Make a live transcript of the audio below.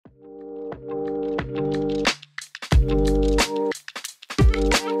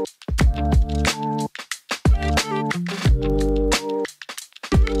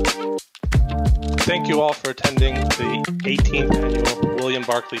Thank you all for attending the 18th Annual William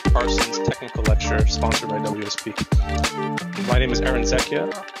Barclay Parsons Technical Lecture sponsored by WSP. My name is Aaron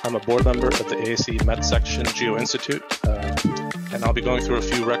Zekia. I'm a board member of the ASCE Met Section Geo-Institute, and I'll be going through a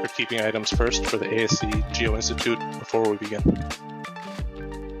few record-keeping items first for the ASCE Geo-Institute before we begin.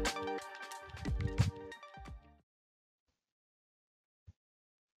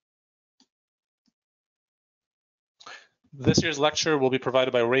 This year's lecture will be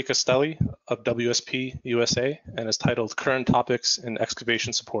provided by Ray Castelli of WSP USA and is titled Current Topics in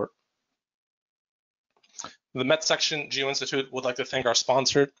Excavation Support. The Met Section Geo-Institute would like to thank our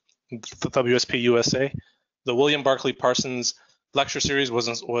sponsor, the WSP USA. The William Barclay Parsons lecture series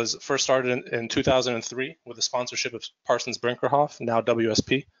was first started in 2003 with the sponsorship of Parsons Brinckerhoff, now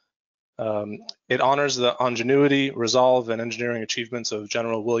WSP. It honors the ingenuity, resolve, and engineering achievements of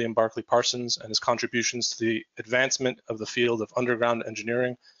General William Barclay Parsons and his contributions to the advancement of the field of underground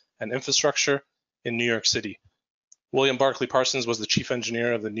engineering and infrastructure in New York City. William Barclay Parsons was the chief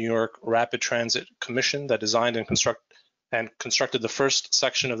engineer of the New York Rapid Transit Commission that designed and constructed the first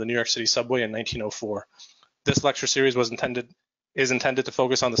section of the New York City subway in 1904. This lecture series is intended to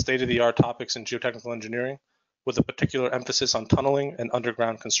focus on the state-of-the-art topics in geotechnical engineering, with a particular emphasis on tunneling and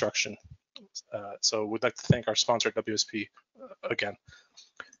underground construction. So we'd like to thank our sponsor at WSP again.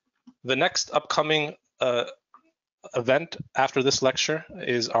 The next upcoming event after this lecture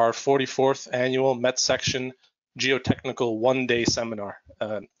is our 44th annual Met Section Geotechnical one-day seminar.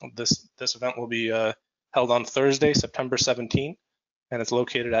 This event will be held on Thursday, September 17th, and it's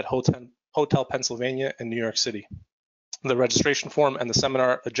located at Hotel Pennsylvania in New York City. The registration form and the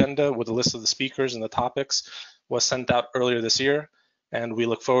seminar agenda with a list of the speakers and the topics was sent out earlier this year, and we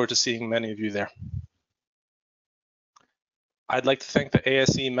look forward to seeing many of you there. I'd like to thank the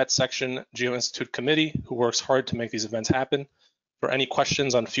ASCE Met Section Geo-Institute Committee, who works hard to make these events happen. For any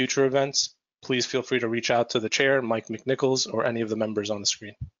questions on future events, please feel free to reach out to the chair, Mike McNichols, or any of the members on the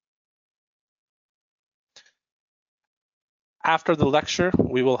screen. After the lecture,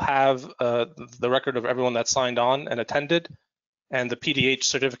 we will have the record of everyone that signed on and attended, and the PDH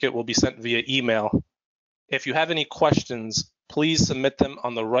certificate will be sent via email. If you have any questions, please submit them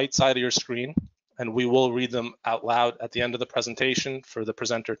on the right side of your screen, and we will read them out loud at the end of the presentation for the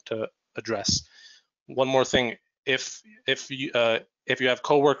presenter to address. One more thing, if you have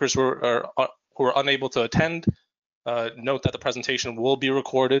coworkers who are unable to attend, note that the presentation will be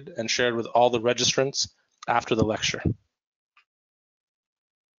recorded and shared with all the registrants after the lecture.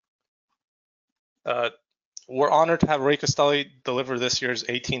 We're honored to have Ray Castelli deliver this year's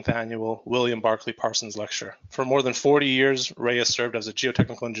 18th annual William Barclay Parsons Lecture. For more than 40 years, Ray has served as a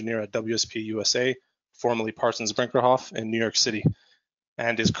geotechnical engineer at WSP USA, formerly Parsons Brinckerhoff in New York City,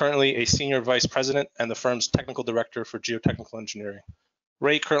 and is currently a senior vice president and the firm's technical director for geotechnical engineering.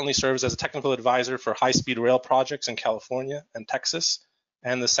 Ray currently serves as a technical advisor for high-speed rail projects in California and Texas,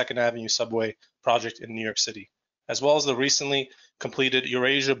 and the 2nd Avenue subway project in New York City, as well as the recently completed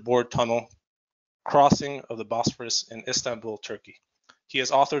Eurasia Board Tunnel crossing of the Bosphorus in Istanbul, Turkey. He has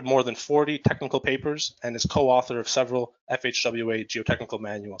authored more than 40 technical papers and is co-author of several FHWA geotechnical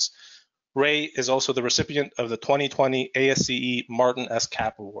manuals. Ray is also the recipient of the 2020 ASCE Martin S.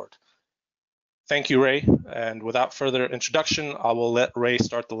 Kapp Award. Thank you, Ray, and without further introduction, I will let Ray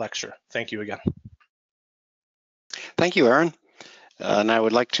start the lecture. Thank you again. Thank you, Aaron. And I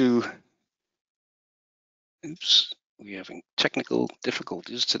would like to, we're having technical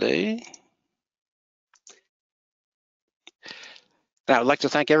difficulties today. Now, I'd like to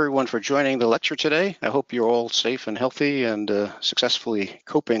thank everyone for joining the lecture today. I hope you're all safe and healthy and successfully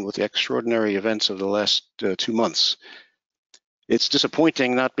coping with the extraordinary events of the last 2 months. It's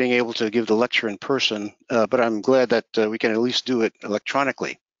disappointing not being able to give the lecture in person, but I'm glad that we can at least do it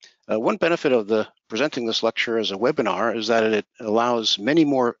electronically. One benefit of presenting this lecture as a webinar is that it allows many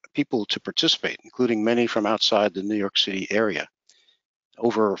more people to participate, including many from outside the New York City area.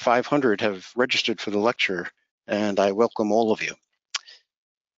 Over 500 have registered for the lecture, and I welcome all of you.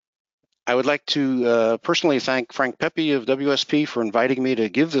 I would like to personally thank Frank Pepe of WSP for inviting me to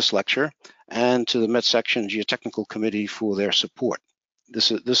give this lecture, and to the Met Section Geotechnical Committee for their support.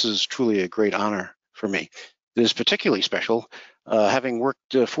 This is truly a great honor for me. It is particularly special, having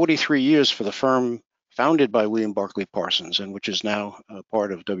worked 43 years for the firm founded by William Barclay Parsons, and which is now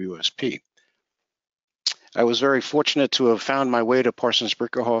part of WSP. I was very fortunate to have found my way to Parsons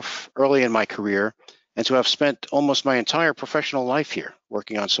Brinckerhoff early in my career, and to have spent almost my entire professional life here,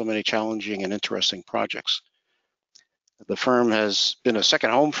 working on so many challenging and interesting projects. The firm has been a second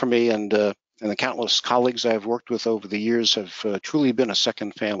home for me, and the countless colleagues I've worked with over the years have truly been a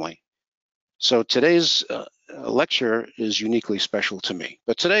second family. So today's lecture is uniquely special to me.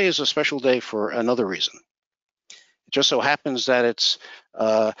 But today is a special day for another reason. It just so happens that it's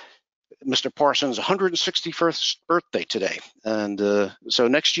Mr. Parsons' 161st birthday today. And so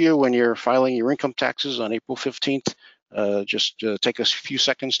next year when you're filing your income taxes on April 15th, just take a few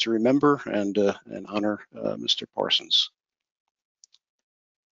seconds to remember and honor Mr. Parsons.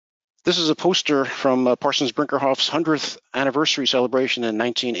 This is a poster from Parsons Brinckerhoff's 100th anniversary celebration in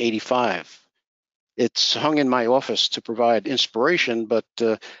 1985. It's hung in my office to provide inspiration, but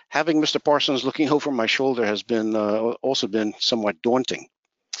having Mr. Parsons looking over my shoulder has been also been somewhat daunting.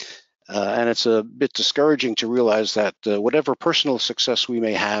 And it's a bit discouraging to realize that whatever personal success we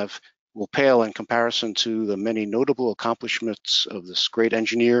may have will pale in comparison to the many notable accomplishments of this great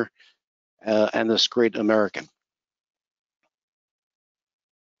engineer and this great American.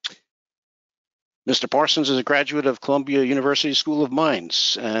 Mr. Parsons is a graduate of Columbia University School of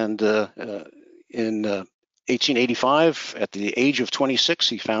Mines, and in 1885, at the age of 26,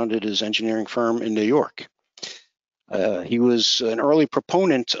 he founded his engineering firm in New York. He was an early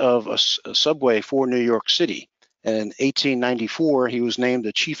proponent of a subway for New York City. And in 1894, he was named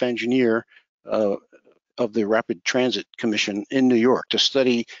the chief engineer of the Rapid Transit Commission in New York to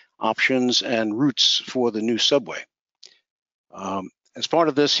study options and routes for the new subway. As part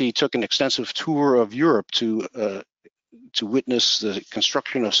of this, he took an extensive tour of Europe to witness the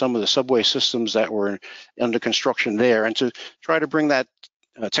construction of some of the subway systems that were under construction there, and to try to bring that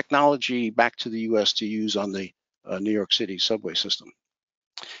technology back to the U.S. to use on the New York City subway system.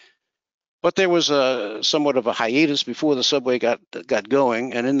 But there was somewhat of a hiatus before the subway got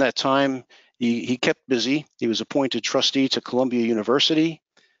going, and in that time, he kept busy. He was appointed trustee to Columbia University.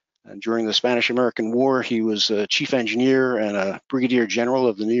 And during the Spanish-American War, he was a chief engineer and a brigadier general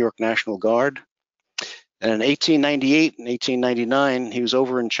of the New York National Guard. And in 1898 and 1899, he was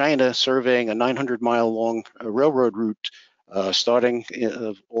over in China surveying a 900-mile-long railroad route, starting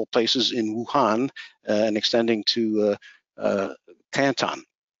of all places in Wuhan and extending to Canton.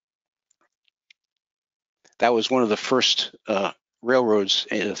 That was one of the first railroads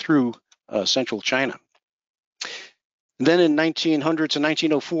through central China. And then in 1900 to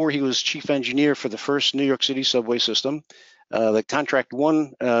 1904, he was chief engineer for the first New York City subway system. The contract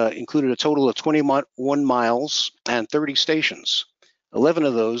one included a total of 21 miles and 30 stations. 11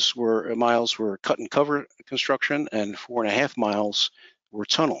 of those miles were cut and cover construction, and 4.5 miles were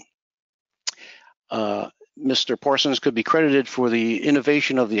tunnel. Mr. Parsons could be credited for the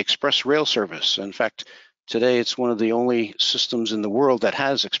innovation of the express rail service. In fact, today it's one of the only systems in the world that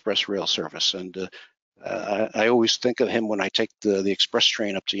has express rail service. And I always think of him when I take the express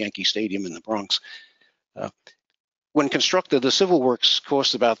train up to Yankee Stadium in the Bronx. When constructed, the civil works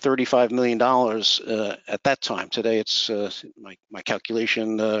cost about $35 million at that time. Today, it's my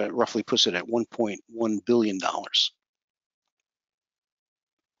calculation roughly puts it at $1.1 billion.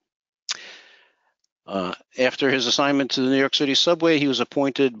 After his assignment to the New York City subway, he was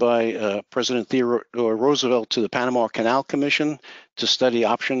appointed by President Theodore Roosevelt to the Panama Canal Commission to study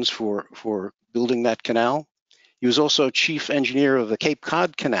options for building that canal. He was also chief engineer of the Cape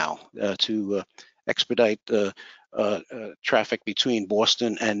Cod Canal to expedite traffic between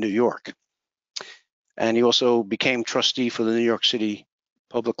Boston and New York. And he also became trustee for the New York City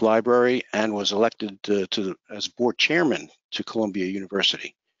Public Library and was elected as board chairman to Columbia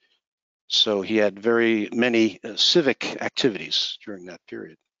University. So he had very many civic activities during that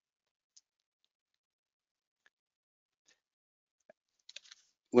period.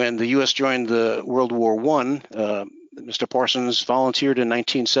 When the U.S. joined the World War I, Mr. Parsons volunteered in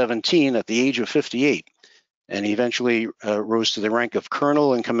 1917 at the age of 58, and he eventually rose to the rank of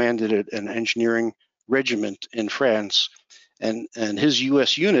colonel and commanded an engineering regiment in France. And his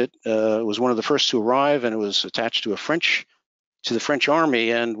U.S. unit was one of the first to arrive, and it was attached to the French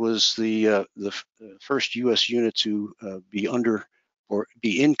Army, and was the first U.S. unit to be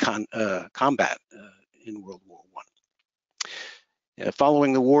in combat in World War I.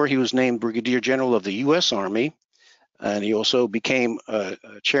 Following the war, he was named Brigadier General of the U.S. Army, and he also became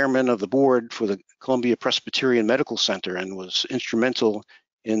chairman of the board for the Columbia Presbyterian Medical Center and was instrumental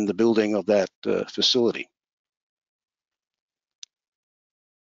in the building of that facility.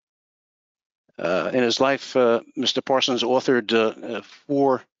 In his life, Mr. Parsons authored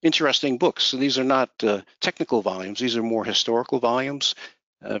 4 interesting books. So these are not technical volumes. These are more historical volumes.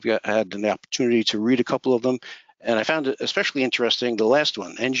 I've had an opportunity to read a couple of them. And I found it especially interesting, the last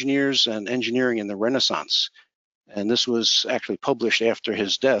one, Engineers and Engineering in the Renaissance. And this was actually published after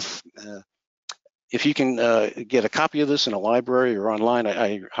his death. If you can get a copy of this in a library or online,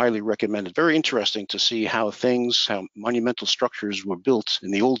 I highly recommend it. Very interesting to see how monumental structures were built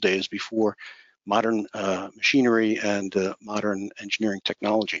in the old days before modern machinery and modern engineering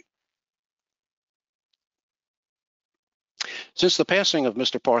technology. Since the passing of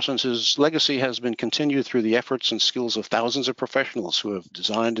Mr. Parsons, his legacy has been continued through the efforts and skills of thousands of professionals who have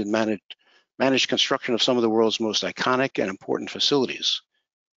designed and managed construction of some of the world's most iconic and important facilities.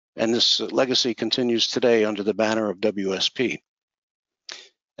 And this legacy continues today under the banner of WSP.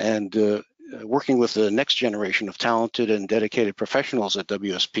 And working with the next generation of talented and dedicated professionals at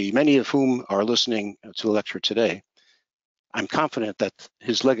WSP, many of whom are listening to the lecture today, I'm confident that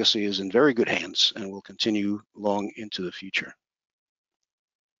his legacy is in very good hands and will continue long into the future.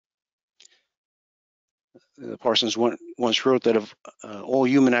 Parsons once wrote that of all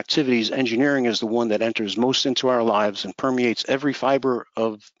human activities, engineering is the one that enters most into our lives and permeates every fiber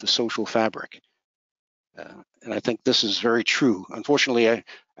of the social fabric. And I think this is very true. Unfortunately,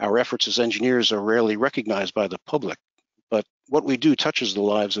 our efforts as engineers are rarely recognized by the public, but what we do touches the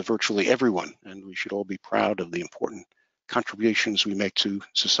lives of virtually everyone, and we should all be proud of the important contributions we make to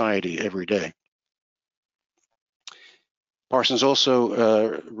society every day. Parsons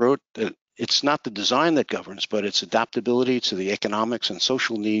also wrote that it's not the design that governs, but its adaptability to the economics and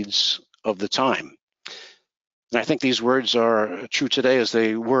social needs of the time. And I think these words are true today as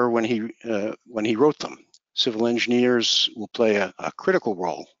they were when he wrote them. Civil engineers will play a critical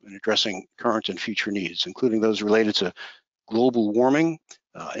role in addressing current and future needs, including those related to global warming,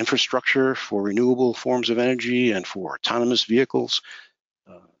 infrastructure for renewable forms of energy and for autonomous vehicles,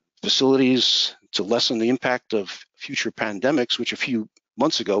 facilities to lessen the impact of future pandemics, which a few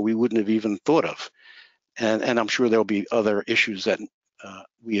months ago we wouldn't have even thought of. And I'm sure there'll be other issues that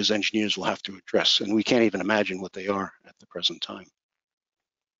we as engineers will have to address, and we can't even imagine what they are at the present time.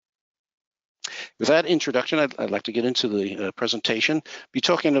 With that introduction, I'd like to get into the presentation, be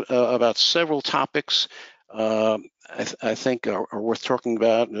talking about several topics I think are worth talking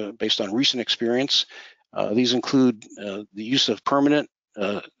about based on recent experience. These include the use of permanent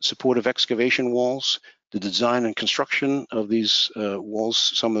supportive excavation walls, the design and construction of these walls,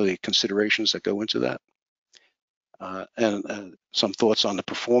 some of the considerations that go into that, and some thoughts on the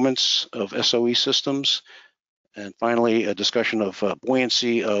performance of SOE systems, and finally a discussion of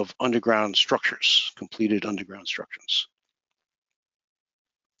buoyancy of underground structures, completed underground structures.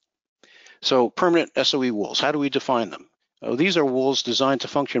 So permanent SOE walls, how do we define them? These are walls designed to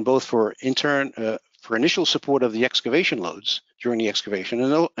function both for initial support of the excavation loads during the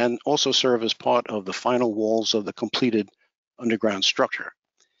excavation and also serve as part of the final walls of the completed underground structure.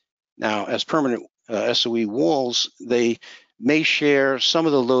 Now, as permanent SOE walls, they may share some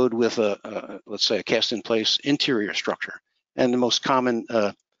of the load with let's say a cast-in-place interior structure. And the most common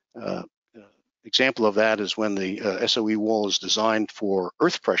example of that is when the SOE wall is designed for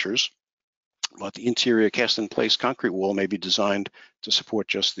earth pressures, but the interior cast-in-place concrete wall may be designed to support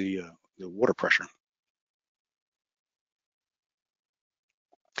just the water pressure.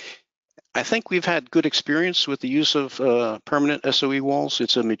 I think we've had good experience with the use of permanent SOE walls.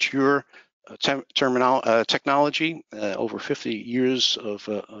 It's a mature technology, over 50 years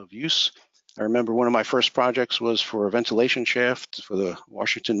of use. I remember one of my first projects was for a ventilation shaft for the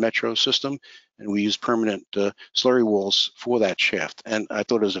Washington Metro system, and we used permanent slurry walls for that shaft. And I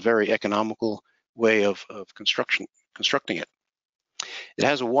thought it was a very economical way of constructing it. It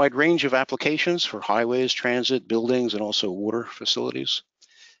has a wide range of applications for highways, transit, buildings, and also water facilities.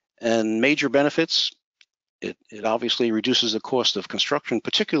 And major benefits, it obviously reduces the cost of construction,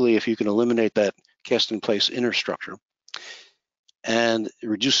 particularly if you can eliminate that cast-in-place inner structure. And it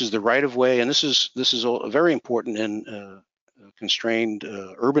reduces the right-of-way, and this is all very important in constrained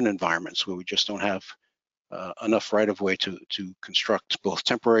urban environments where we just don't have enough right-of-way to construct both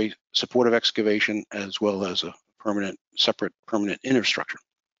temporary supportive excavation as well as a separate permanent inner structure.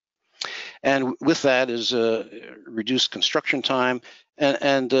 And with that is reduced construction time,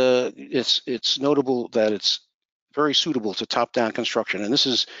 and it's notable that it's very suitable to top-down construction. And this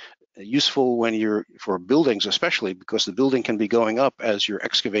is useful when for buildings especially, because the building can be going up as you're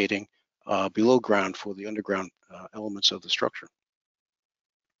excavating below ground for the underground elements of the structure.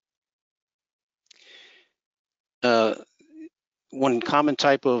 One common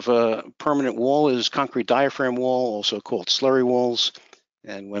type of permanent wall is concrete diaphragm wall, also called slurry walls.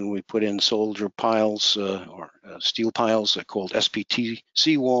 And when we put in soldier piles or steel piles, they're called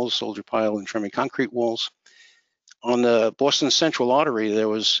SPTC walls, soldier pile and trimming concrete walls. On the Boston Central Artery, there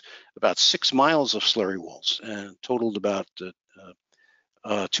was about 6 miles of slurry walls and totaled about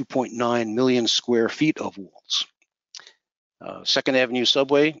 2.9 million square feet of walls. Second Avenue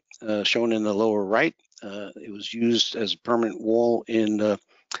subway, shown in the lower right, it was used as a permanent wall in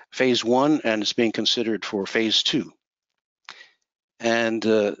phase 1, and it's being considered for phase 2. And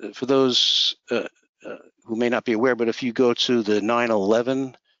for those who may not be aware, but if you go to the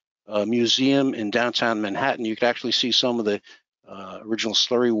 9/11 museum in downtown Manhattan, you can actually see some of the original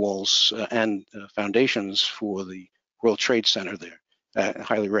slurry walls and foundations for the World Trade Center there. I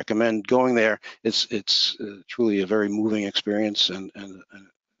highly recommend going there. It's truly a very moving experience and a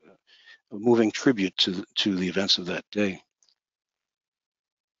moving tribute to the events of that day.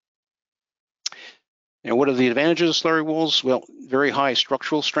 And what are the advantages of slurry walls? Well, very high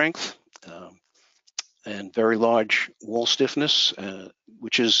structural strength and very large wall stiffness,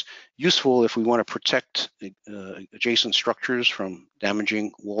 which is useful if we want to protect adjacent structures from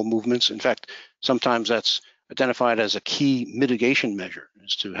damaging wall movements. In fact, sometimes that's identified as a key mitigation measure,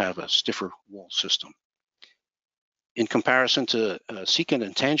 is to have a stiffer wall system. In comparison to secant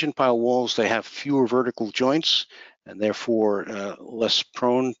and tangent pile walls, they have fewer vertical joints and therefore less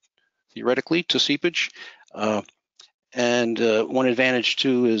prone, theoretically, to seepage. And one advantage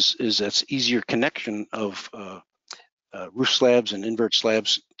too is that's easier connection of roof slabs and invert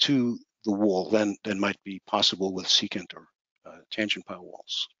slabs to the wall than might be possible with secant or tangent pile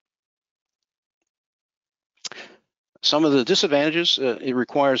walls. Some of the disadvantages, it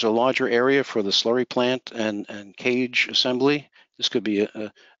requires a larger area for the slurry plant and cage assembly. This could be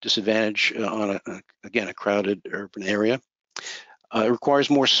a disadvantage on, again, a crowded urban area. It requires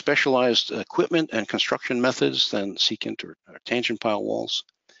more specialized equipment and construction methods than secant or tangent pile walls.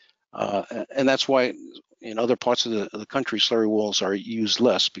 And that's why in other parts of the country, slurry walls are used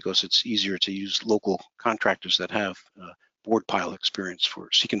less, because it's easier to use local contractors that have board pile experience for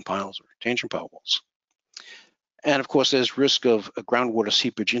secant piles or tangent pile walls. And of course, there's risk of groundwater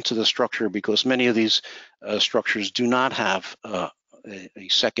seepage into the structure, because many of these structures do not have a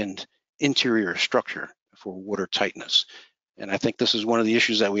second interior structure for water tightness. And I think this is one of the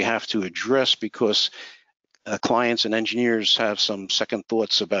issues that we have to address, because clients and engineers have some second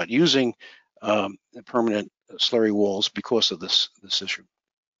thoughts about using permanent slurry walls because of this issue.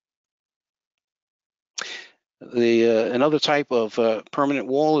 Another type of permanent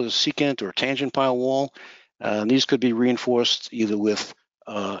wall is secant or tangent pile wall. These could be reinforced either with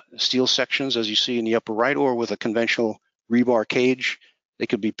steel sections, as you see in the upper right, or with a conventional rebar cage. They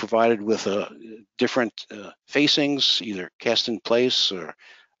could be provided with different facings, either cast in place or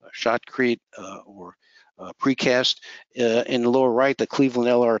shotcrete or precast. In the lower right, the Cleveland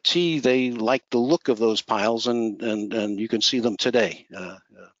LRT, they like the look of those piles, and you can see them today.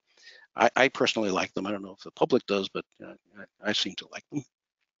 I personally like them. I don't know if the public does, but I seem to like them.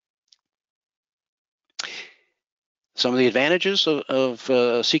 Some of the advantages of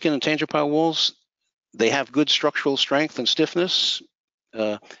secant and tangent pile walls: they have good structural strength and stiffness,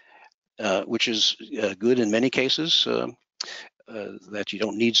 which is good in many cases, that you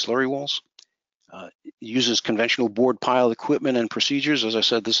don't need slurry walls. It uses conventional board pile equipment and procedures. As I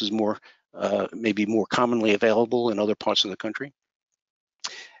said, this is maybe more commonly available in other parts of the country.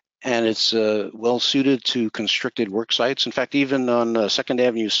 And it's well suited to constricted work sites. In fact, even on 2nd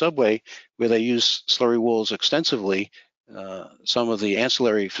Avenue subway, where they use slurry walls extensively, some of the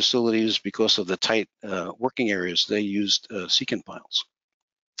ancillary facilities, because of the tight working areas, they used secant piles.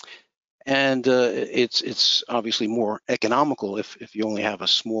 And it's obviously more economical if you only have a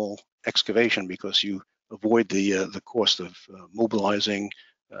small excavation, because you avoid the cost of mobilizing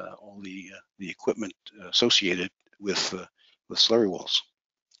all the equipment associated with slurry walls.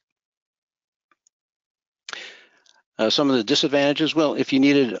 Some of the disadvantages: well, if you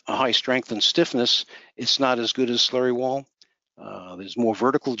needed a high strength and stiffness, it's not as good as slurry wall. There's more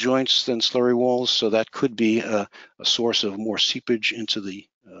vertical joints than slurry walls, so that could be a source of more seepage into the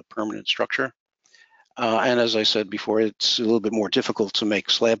permanent structure. And as I said before, it's a little bit more difficult to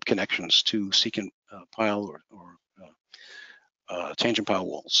make slab connections to secant pile or tangent pile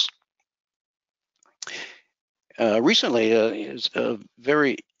walls. Recently, a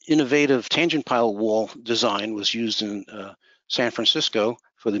very innovative tangent pile wall design was used in San Francisco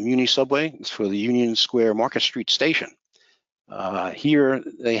for the Muni subway. It's for the Union Square Market Street station. Here,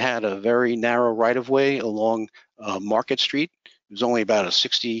 they had a very narrow right-of-way along Market Street. It was only about a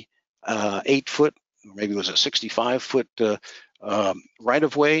 68-foot, or maybe it was a 65-foot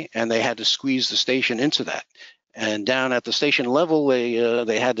right-of-way, and they had to squeeze the station into that. And down at the station level,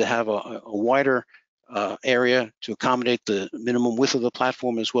 they had to have a wider area to accommodate the minimum width of the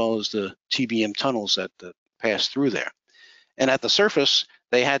platform, as well as the TBM tunnels that pass through there. And at the surface,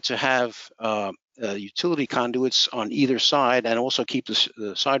 they had to have utility conduits on either side, and also keep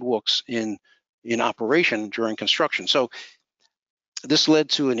the sidewalks in operation during construction. So this led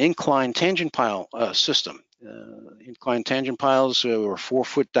to an inclined tangent pile system. Inclined tangent piles were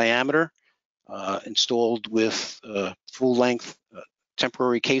 4-foot diameter, installed with full-length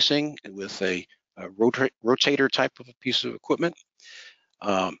temporary casing with a rotator type of a piece of equipment.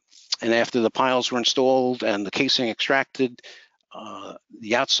 And after the piles were installed and the casing extracted,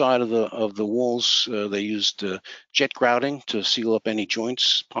 the outside of the walls, they used jet grouting to seal up any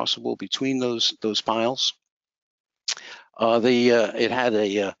joints possible between those piles. It had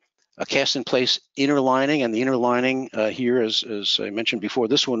a cast-in-place inner lining, and the inner lining here, as I mentioned before,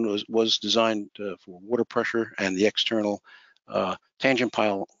 this one was designed for water pressure, and the external tangent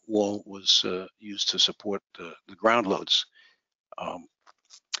pile wall was used to support the ground loads.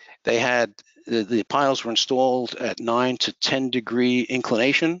 They had the piles were installed at 9 to 10 degree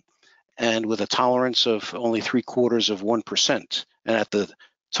inclination, and with a tolerance of only 3/4%. And at the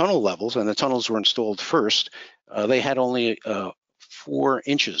tunnel levels, and the tunnels were installed first, they had only 4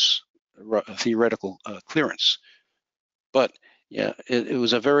 inches theoretical clearance. But yeah, it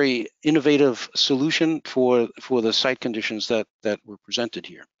was a very innovative solution for the site conditions that were presented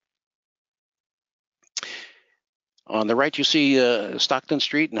here. On the right, you see Stockton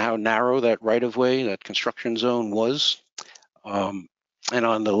Street and how narrow that right-of-way, that construction zone was. And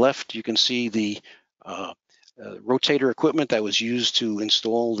on the left, you can see the rotator equipment that was used to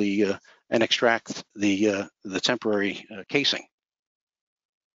install and extract the temporary casing.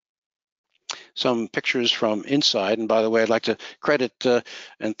 Some pictures from inside, and by the way, I'd like to credit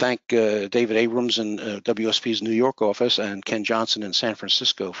and thank David Abrams in WSP's New York office and Ken Johnson in San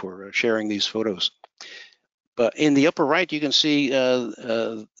Francisco for sharing these photos. But in the upper right, you can see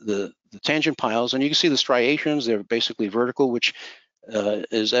the tangent piles, and you can see the striations. They're basically vertical, which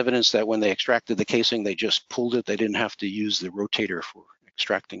is evidence that when they extracted the casing, they just pulled it. They didn't have to use the rotator for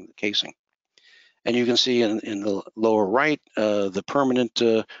extracting the casing. And you can see in the lower right, the permanent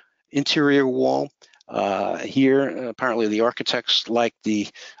interior wall. Here, apparently the architects like the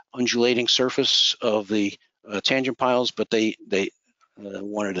undulating surface of the tangent piles, but they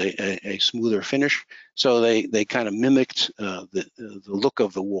wanted a smoother finish. So they kind of mimicked the look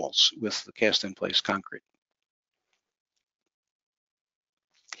of the walls with the cast-in-place concrete.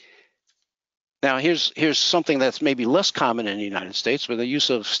 Now here's something that's maybe less common in the United States, with the use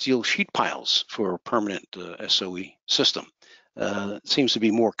of steel sheet piles for a permanent SOE system. It seems to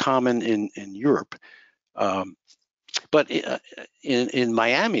be more common in Europe. But in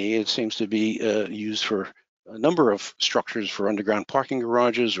Miami, it seems to be used for a number of structures for underground parking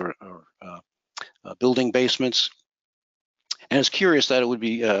garages or building basements. And it's curious that it would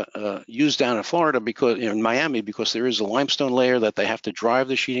be used down in Florida, because in Miami, because there is a limestone layer that they have to drive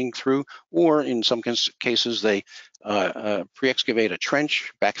the sheeting through, or in some cases they pre-excavate a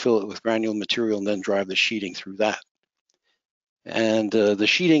trench, backfill it with granule material, and then drive the sheeting through that. And the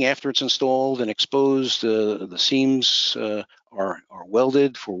sheeting, after it's installed and exposed, the seams are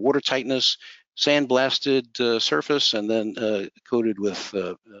welded for water tightness, sandblasted surface, and then coated with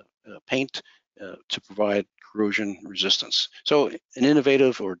paint to provide corrosion resistance. So an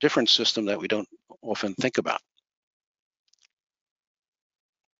innovative or different system that we don't often think about.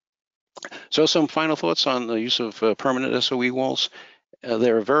 So some final thoughts on the use of permanent SOE walls.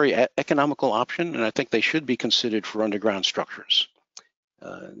 They're a very economical option, and I think they should be considered for underground structures.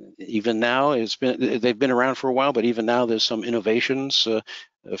 Even now, they've been around for a while, but even now there's some innovations.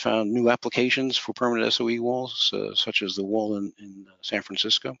 Found new applications for permanent SOE walls, such as the wall in San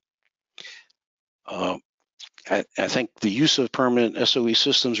Francisco. I think the use of permanent SOE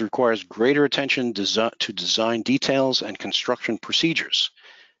systems requires greater attention to design details and construction procedures,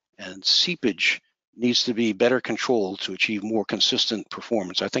 and seepage needs to be better controlled to achieve more consistent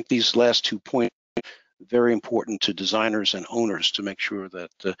performance. I think these last 2 points are very important to designers and owners to make sure that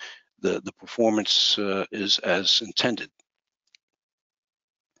the performance is as intended.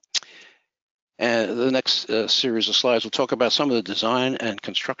 And the next series of slides will talk about some of the design and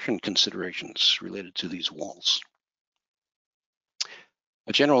construction considerations related to these walls.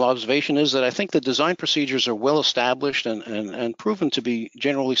 A general observation is that I think the design procedures are well established and proven to be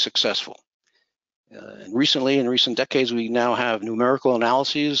generally successful. And recently, in recent decades, we now have numerical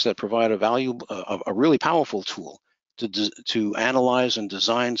analyses that provide a really powerful tool to analyze and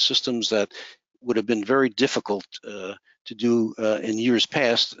design systems that would have been very difficult to do in years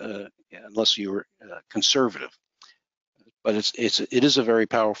past unless you were conservative. But it is a very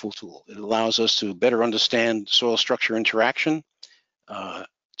powerful tool. It allows us to better understand soil structure interaction,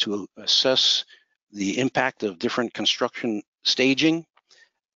 to assess the impact of different construction staging,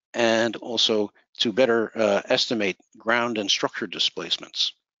 and also to better estimate ground and structure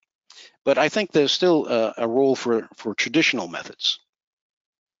displacements. But I think there's still a role for traditional methods.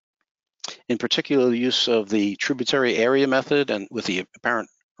 In particular, the use of the tributary area method and with the apparent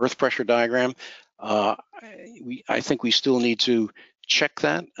earth pressure diagram, I think we still need to check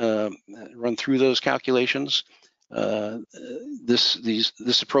that, run through those calculations.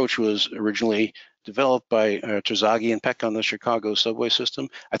 This approach was originally developed by Terzaghi and Peck on the Chicago subway system.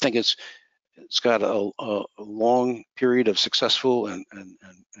 I think it's got a long period of successful and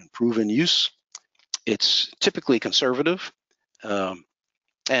proven use. It's typically conservative, and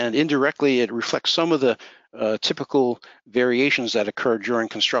indirectly it reflects some of the typical variations that occur during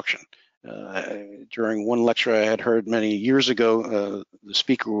construction. During one lecture I had heard many years ago, the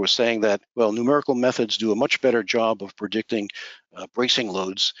speaker was saying that, well, numerical methods do a much better job of predicting bracing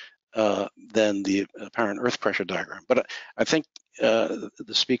loads than the apparent earth pressure diagram. But I think the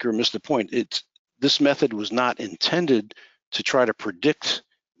speaker missed the point. This method was not intended to try to predict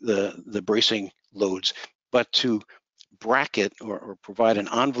the bracing loads, but to bracket or provide an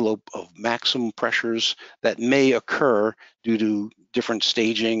envelope of maximum pressures that may occur due to different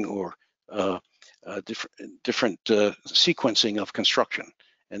staging or different sequencing of construction,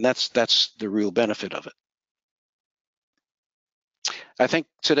 and that's the real benefit of it. I think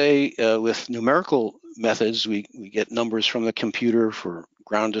today with numerical methods, we get numbers from the computer for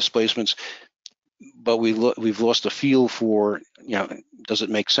ground displacements, but we've lost a feel for, does it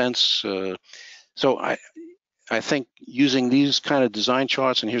make sense? So I think using these kind of design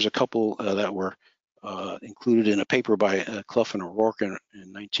charts, and here's a couple that were included in a paper by Clough and O'Rourke in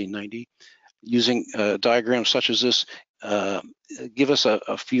 1990, using diagrams such as this give us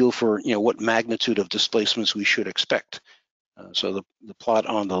a feel for what magnitude of displacements we should expect. So the plot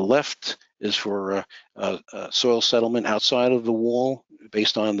on the left is for soil settlement outside of the wall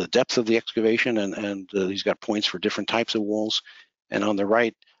based on the depth of the excavation, and he's got points for different types of walls. And on the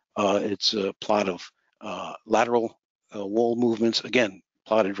right, it's a plot of lateral wall movements, again,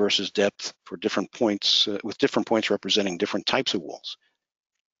 plotted versus depth for different points, with different points representing different types of walls.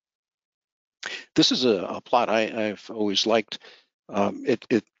 This is a plot I've always liked.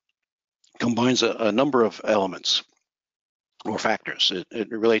 It combines a number of elements or factors.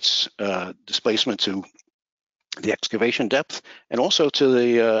 It relates displacement to the excavation depth and also to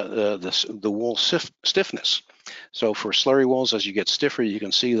the wall stiffness. So for slurry walls, as you get stiffer, you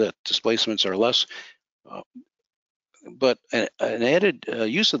can see that displacements are less. But an added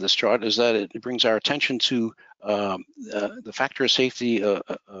use of this chart is that it brings our attention to the factor of safety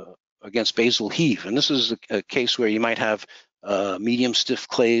against basal heave. And this is a case where you might have medium stiff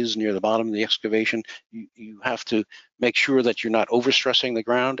clays near the bottom of the excavation. You have to make sure that you're not overstressing the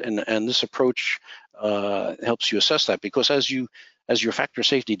ground, and this approach helps you assess that, because as your factor of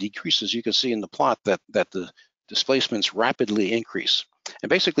safety decreases, you can see in the plot that the displacements rapidly increase. And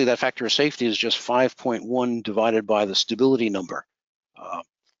basically that factor of safety is just 5.1 divided by the stability number.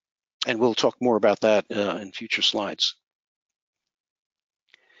 And we'll talk more about that in future slides.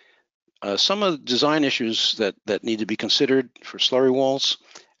 Some of the design issues that need to be considered for slurry walls.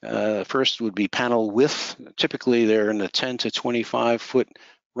 First would be panel width. Typically they're in the 10 to 25 foot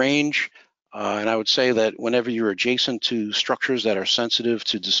range. And I would say that whenever you're adjacent to structures that are sensitive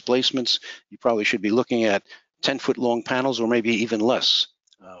to displacements, you probably should be looking at 10-foot long panels or maybe even less.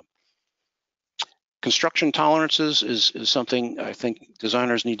 Construction tolerances is something I think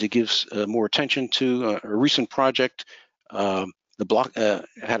designers need to give more attention to. A recent project,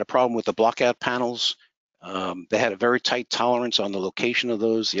 had a problem with the blockout panels. They had a very tight tolerance on the location of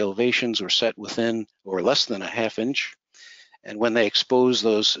those. The elevations were set within or less than a ½ inch. And when they exposed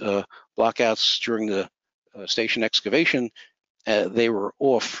those blockouts during the station excavation, they were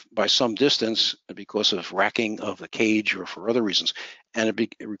off by some distance because of racking of the cage or for other reasons. And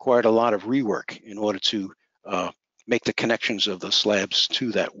it required a lot of rework in order to make the connections of the slabs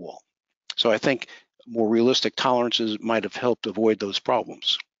to that wall. So I think more realistic tolerances might have helped avoid those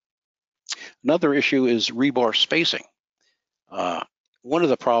problems. Another issue is rebar spacing. One of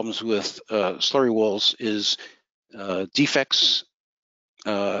the problems with slurry walls is defects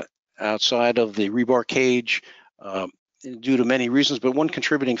outside of the rebar cage due to many reasons, but one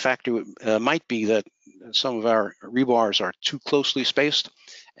contributing factor might be that some of our rebars are too closely spaced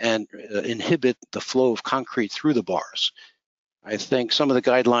and inhibit the flow of concrete through the bars. I think some of the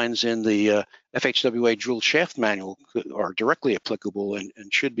guidelines in the FHWA drill shaft manual are directly applicable and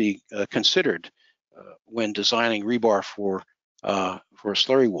should be considered when designing rebar for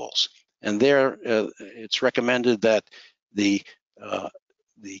slurry walls. And there, it's recommended that the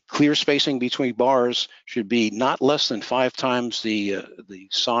clear spacing between bars should be not less than 5 times the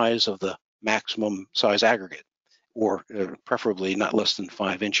size of the maximum size aggregate, or preferably not less than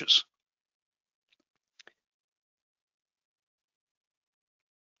 5 inches.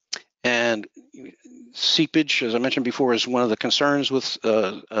 And seepage, as I mentioned before, is one of the concerns with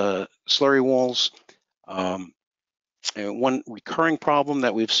slurry walls. One recurring problem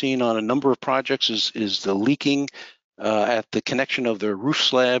that we've seen on a number of projects is the leaking at the connection of the roof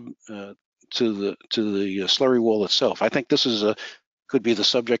slab to the slurry wall itself. I think this is could be the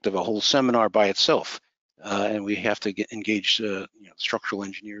subject of a whole seminar by itself, and we have to engage structural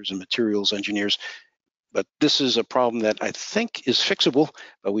engineers and materials engineers. But this is a problem that I think is fixable,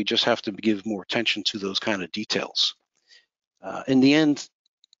 but we just have to give more attention to those kind of details. In the end,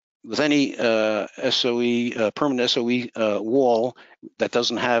 with any SOE, permanent SOE wall that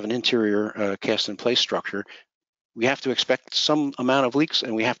doesn't have an interior cast-in-place structure, we have to expect some amount of leaks,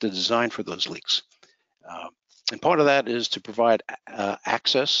 and we have to design for those leaks. And part of that is to provide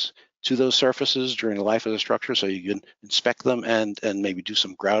access to those surfaces during the life of the structure, so you can inspect them and maybe do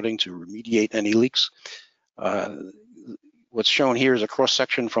some grouting to remediate any leaks. What's shown here is a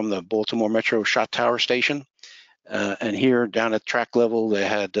cross-section from the Baltimore Metro Shot Tower station. And here down at track level, they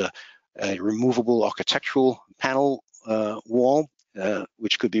had a removable architectural panel wall,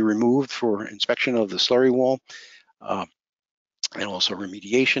 which could be removed for inspection of the slurry wall, and also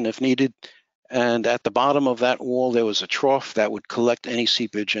remediation if needed. And at the bottom of that wall, there was a trough that would collect any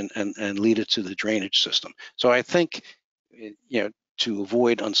seepage and lead it to the drainage system. So I think, to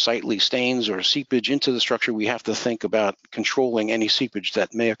avoid unsightly stains or seepage into the structure, we have to think about controlling any seepage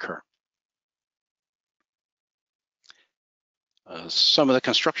that may occur. Some of the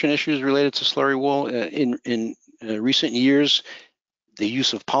construction issues related to slurry wall in recent years, the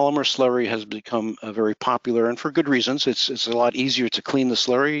use of polymer slurry has become very popular, and for good reasons. It's a lot easier to clean the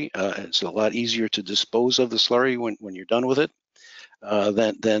slurry. It's a lot easier to dispose of the slurry when you're done with it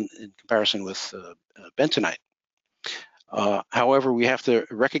than in comparison with bentonite. However, we have to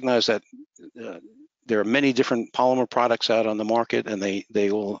recognize that there are many different polymer products out on the market, and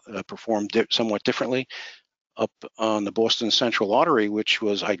they all perform somewhat differently. Up on the Boston Central Artery, which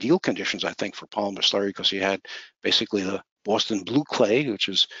was ideal conditions, I think, for polymer slurry, because you had basically the Boston blue clay, which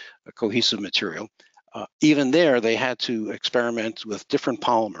is a cohesive material. Even there, they had to experiment with different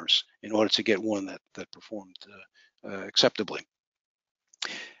polymers in order to get one that performed acceptably.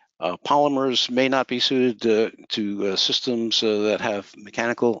 Polymers may not be suited to systems that have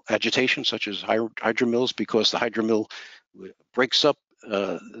mechanical agitation, such as hydromills, because the hydromill breaks up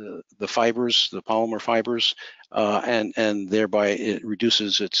the fibers, the polymer fibers, and thereby it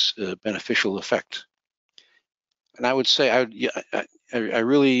reduces its beneficial effect. And I would say I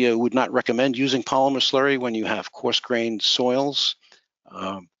really would not recommend using polymer slurry when you have coarse-grained soils.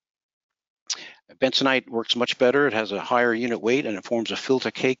 Bentonite works much better. It has a higher unit weight, and it forms a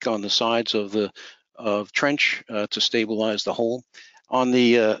filter cake on the sides of the trench to stabilize the hole. On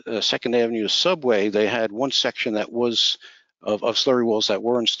the 2nd Avenue subway, they had one section that was of slurry walls that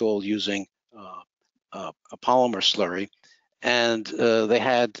were installed using a polymer slurry, and they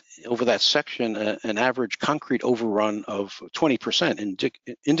had over that section an average concrete overrun of 20%,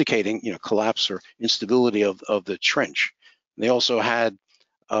 indicating collapse or instability of the trench. They also had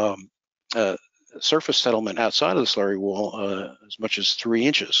surface settlement outside of the slurry wall as much as 3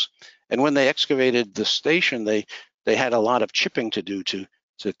 inches. And when they excavated the station, they had a lot of chipping to do to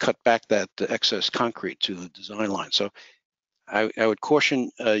cut back that excess concrete to the design line. So I would caution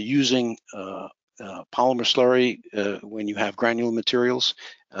using polymer slurry when you have granular materials,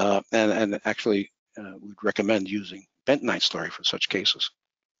 and actually would recommend using bentonite slurry for such cases.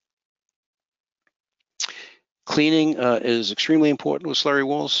 Cleaning is extremely important with slurry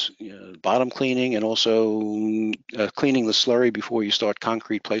walls, bottom cleaning, and also cleaning the slurry before you start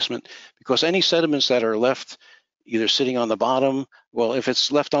concrete placement, because any sediments that are left either sitting on the bottom, well, if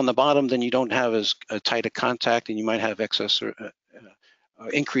it's left on the bottom, then you don't have as tight a contact, and you might have excess or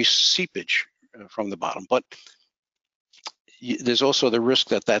increased seepage from the bottom. But there's also the risk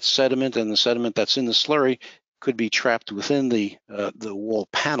that sediment and the sediment that's in the slurry could be trapped within the wall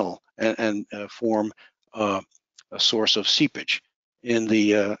panel and form a source of seepage. In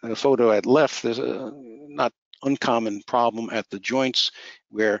the photo at left, there's a not uncommon problem at the joints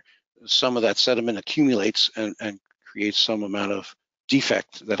where some of that sediment accumulates and creates some amount of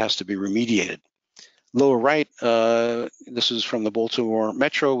defect that has to be remediated. Lower right, this is from the Baltimore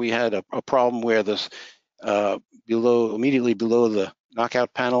Metro. We had a problem where this immediately below the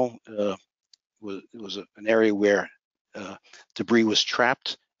knockout panel was an area where debris was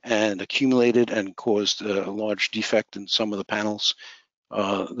trapped and accumulated and caused a large defect in some of the panels.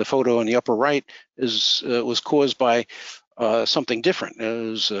 The photo on the upper right was caused by something different. It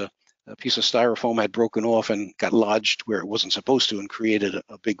was a piece of styrofoam had broken off and got lodged where it wasn't supposed to and created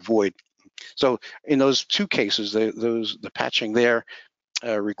a big void. So in those 2 cases, the patching there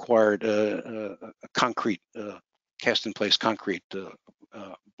required a concrete, cast-in-place concrete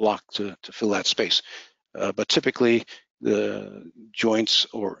block to fill that space. but typically the joints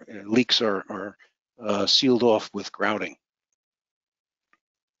or leaks are sealed off with grouting.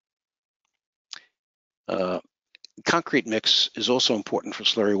 Concrete mix is also important for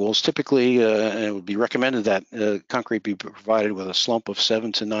slurry walls. Typically, it would be recommended that concrete be provided with a slump of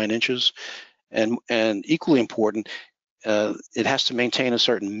 7 to 9 inches. And equally important, it has to maintain a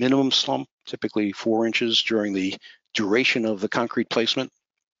certain minimum slump, typically 4 inches during the duration of the concrete placement.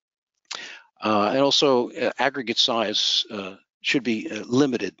 And also aggregate size should be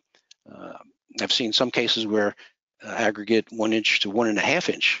limited. I've seen some cases where aggregate 1 inch to 1.5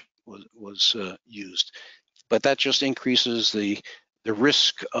 inch was used, but that just increases the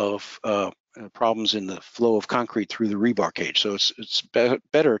risk of problems in the flow of concrete through the rebar cage. So it's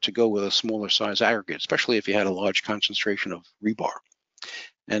better to go with a smaller size aggregate, especially if you had a large concentration of rebar.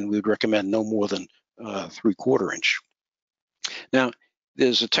 And we would recommend no more than 3/4 inch. Now,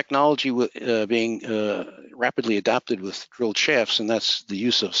 there's a technology being rapidly adopted with drilled shafts, and that's the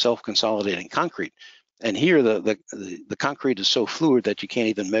use of self-consolidating concrete. And here, the concrete is so fluid that you can't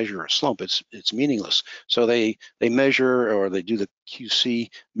even measure a slump. It's meaningless. So they measure, or they do the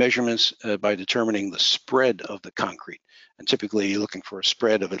QC measurements by determining the spread of the concrete. And typically, you're looking for a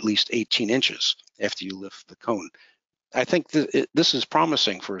spread of at least 18 inches after you lift the cone. I think this is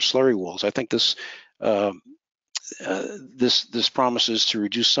promising for slurry walls. I think this promises to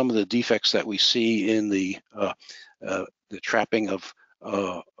reduce some of the defects that we see in the trapping of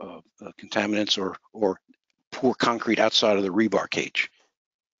contaminants or poor concrete outside of the rebar cage.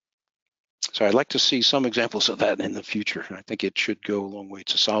 So I'd like to see some examples of that in the future. I think it should go a long way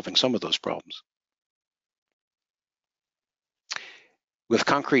to solving some of those problems. With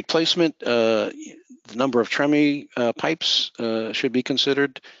concrete placement, the number of tremie pipes should be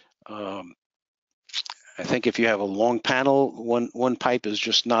considered. I think if you have a long panel, one pipe is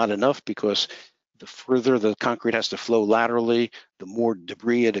just not enough, because the further the concrete has to flow laterally, the more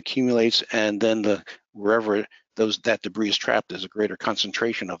debris it accumulates, and then wherever that debris is trapped, there's a greater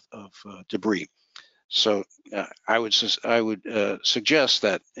concentration of debris. So I would suggest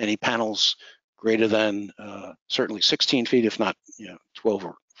that any panels greater than certainly 16 feet, if not 12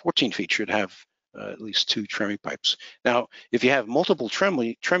 or 14 feet, should have at least 2 tremie pipes. Now, if you have multiple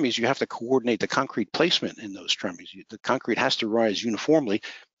tremies, you have to coordinate the concrete placement in those tremies. The concrete has to rise uniformly,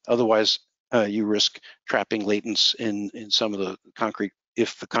 otherwise you risk trapping latents in some of the concrete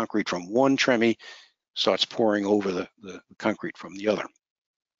if the concrete from one tremie starts pouring over the concrete from the other.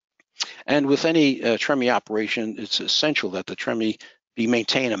 And with any tremie operation, it's essential that the tremie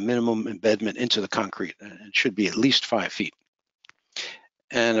maintain a minimum embedment into the concrete, and it should be at least 5 feet.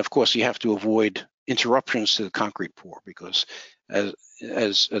 And of course, you have to avoid interruptions to the concrete pour, because as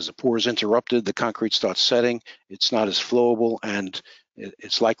the pour is interrupted, the concrete starts setting. It's not as flowable, and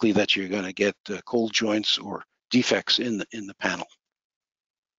it's likely that you're going to get cold joints or defects in the panel.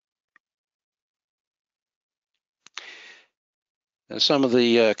 And some of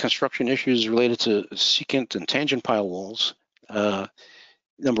the construction issues related to secant and tangent pile walls.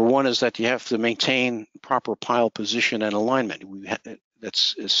 Number one is that you have to maintain proper pile position and alignment.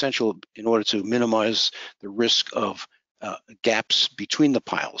 That's essential in order to minimize the risk of gaps between the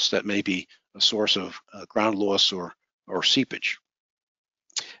piles that may be a source of ground loss or seepage.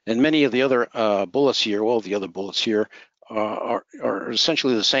 And many of the other bullets here, all of the other bullets here, are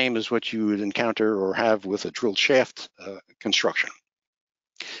essentially the same as what you would encounter or have with a drilled shaft construction.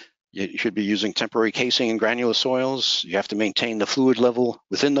 You should be using temporary casing and granular soils. You have to maintain the fluid level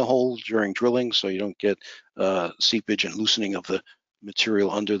within the hole during drilling, so you don't get seepage and loosening of the material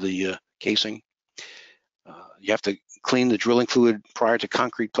under the casing. You have to clean the drilling fluid prior to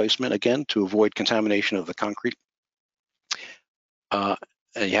concrete placement, again, to avoid contamination of the concrete. You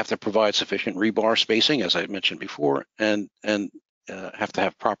have to provide sufficient rebar spacing, as I mentioned before, and have to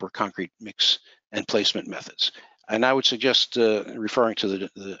have proper concrete mix and placement methods. And I would suggest referring to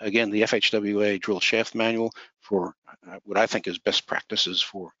the FHWA drill shaft manual for what I think is best practices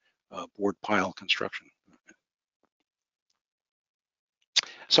for board pile construction.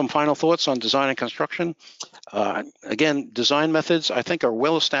 Some final thoughts on design and construction. Again, design methods I think are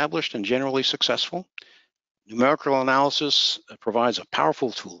well established and generally successful. Numerical analysis provides a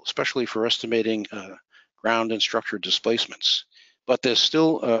powerful tool, especially for estimating ground and structure displacements. But there's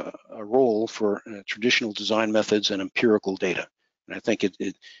still a role for traditional design methods and empirical data. And I think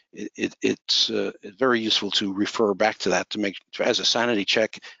it's very useful to refer back to that as a sanity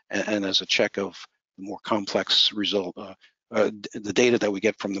check and as a check of the more complex result, the data that we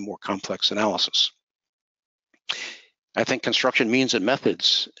get from the more complex analysis. I think construction means and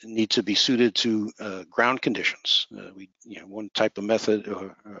methods need to be suited to ground conditions. One type of method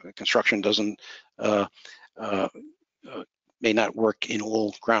or construction doesn't may not work in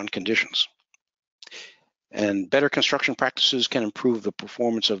all ground conditions. And better construction practices can improve the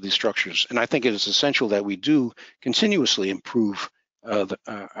performance of these structures. And I think it is essential that we do continuously improve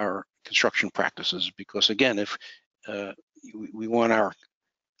our construction practices, because again, if we want our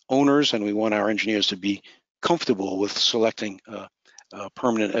owners and we want our engineers to be comfortable with selecting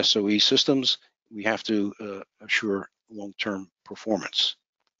permanent SOE systems, we have to assure long-term performance.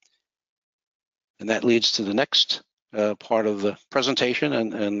 And that leads to the next part of the presentation,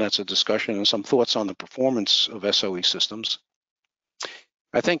 and that's a discussion and some thoughts on the performance of SOE systems.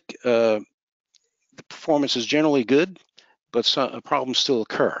 I think the performance is generally good, but some problems still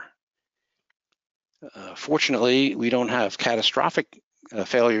occur. Fortunately, we don't have catastrophic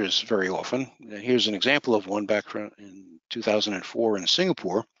failures very often. Here's an example of one back in 2004 in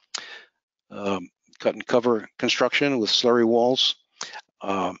Singapore. Cut and cover construction with slurry walls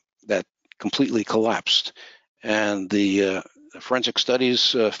that completely collapsed. And the forensic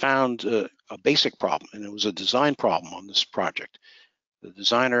studies found a basic problem, and it was a design problem on this project. The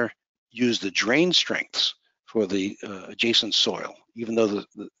designer used the drain strengths for the adjacent soil, even though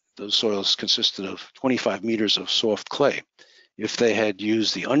those soils consisted of 25 meters of soft clay. If they had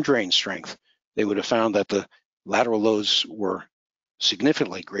used the undrained strength, they would have found that the lateral loads were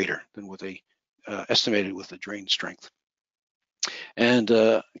significantly greater than what they estimated with the drain strength. And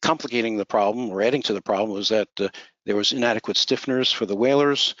complicating the problem, or adding to the problem, was that there was inadequate stiffeners for the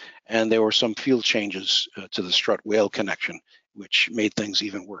whalers, and there were some field changes to the strut-whale connection, which made things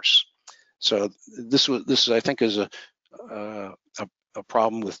even worse. So this I think is a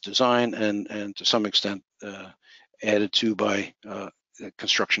problem with design, and to some extent added to by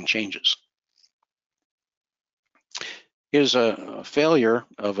construction changes. Here's a failure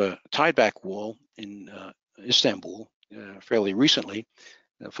of a tieback wall in Istanbul fairly recently.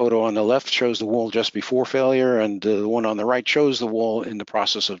 The photo on the left shows the wall just before failure, and the one on the right shows the wall in the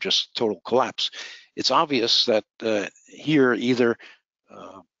process of just total collapse. It's obvious that here either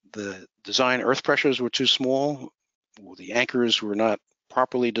the design earth pressures were too small, or the anchors were not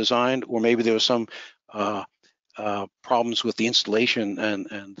properly designed, or maybe there was some problems with the installation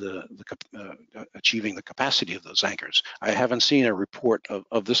and achieving the capacity of those anchors. I haven't seen a report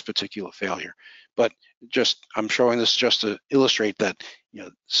of this particular failure, but I'm showing this just to illustrate that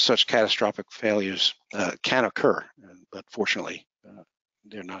such catastrophic failures can occur, but fortunately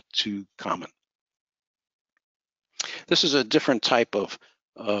they're not too common. This is a different type of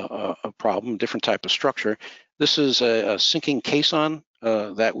problem, different type of structure. This is a sinking caisson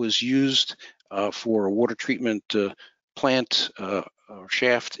that was used for a water treatment plant or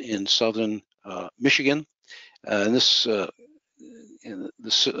shaft in southern Michigan. And this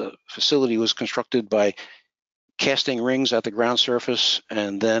facility was constructed by casting rings at the ground surface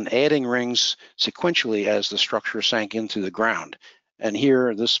and then adding rings sequentially as the structure sank into the ground. And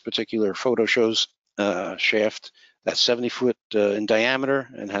here, this particular photo shows a shaft that's 70 foot in diameter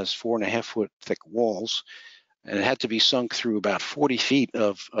and has 4.5 foot thick walls. And it had to be sunk through about 40 feet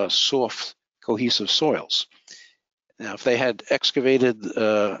of soft, cohesive soils. Now, if they had excavated,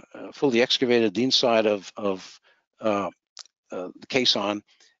 fully excavated the inside of the caisson,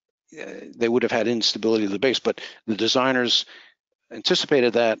 they would have had instability of the base, but the designers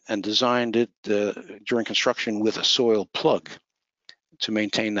anticipated that and designed it during construction with a soil plug to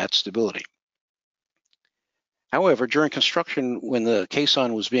maintain that stability. However, during construction, when the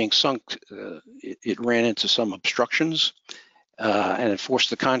caisson was being sunk, it ran into some obstructions, and it forced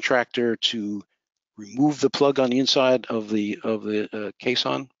the contractor to remove the plug on the inside of the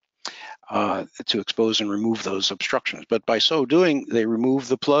caisson to expose and remove those obstructions. But by so doing, they removed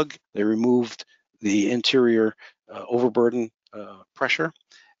the plug, they removed the interior overburden pressure,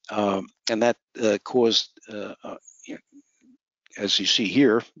 and that caused, as you see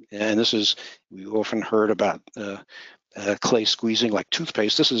here, and this is, we often heard about clay squeezing like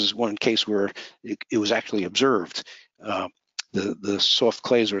toothpaste. This is one case where it was actually observed. The soft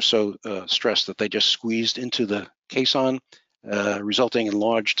clays were so stressed that they just squeezed into the caisson, resulting in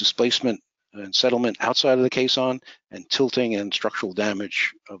large displacement and settlement outside of the caisson and tilting and structural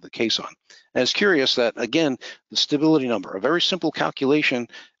damage of the caisson. And it's curious that, again, the stability number, a very simple calculation,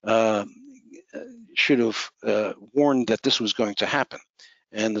 should have warned that this was going to happen.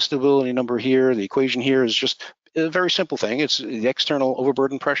 And the stability number here, the equation here, is just a very simple thing. It's the external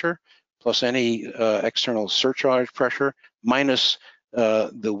overburden pressure plus any external surcharge pressure minus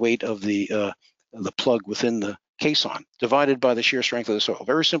the weight of the plug within the caisson divided by the shear strength of the soil.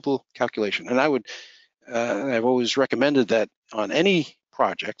 Very simple calculation. And I would I've always recommended that on any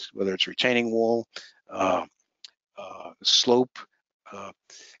project, whether it's retaining wall, slope,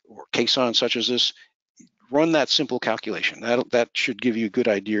 or caisson such as this, run that simple calculation. That should give you a good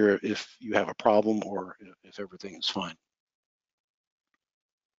idea if you have a problem or if everything is fine.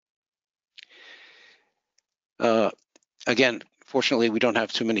 Again, fortunately, we don't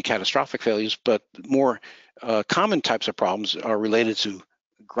have too many catastrophic failures, but more common types of problems are related to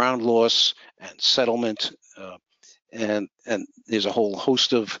ground loss and settlement, and there's a whole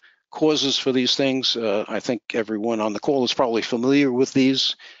host of causes for these things. I think everyone on the call is probably familiar with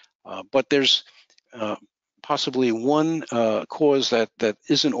these, but there's possibly one cause that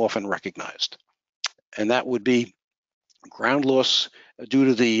isn't often recognized, and that would be ground loss due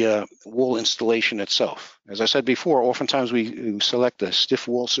to the wall installation itself. As I said before, oftentimes we select a stiff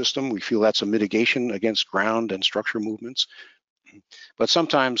wall system. We feel that's a mitigation against ground and structure movements. But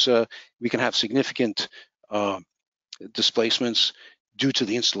sometimes we can have significant displacements due to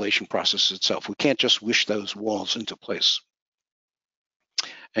the installation process itself. We can't just wish those walls into place.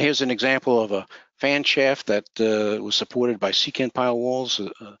 And here's an example of a fan shaft that was supported by secant pile walls.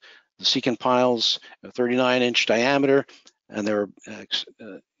 The secant piles, 39-inch diameter, and the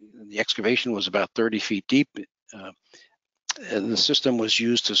excavation was about 30 feet deep. And the system was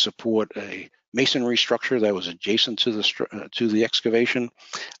used to support a masonry structure that was adjacent to the excavation.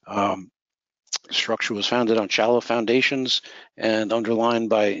 The structure was founded on shallow foundations and underlined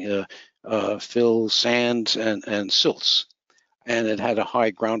by fill, sand, and silts, and it had a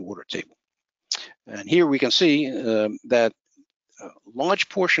high groundwater table. And here we can see that a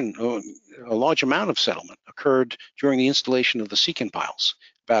large amount of settlement occurred during the installation of the secant piles,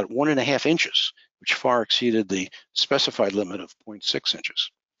 about 1.5 inches, which far exceeded the specified limit of 0.6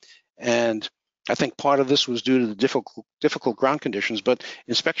 inches. And I think part of this was due to the difficult ground conditions, but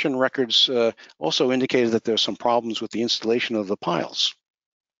inspection records also indicated that there's some problems with the installation of the piles.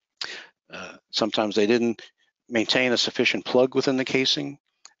 Sometimes they didn't maintain a sufficient plug within the casing,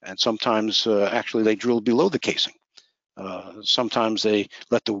 and sometimes actually they drilled below the casing. Sometimes they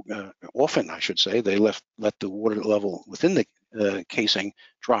often I should say, they let the water level within the casing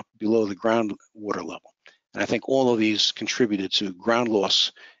drop below the groundwater level. And I think all of these contributed to ground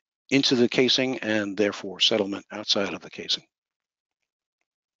loss into the casing and therefore settlement outside of the casing.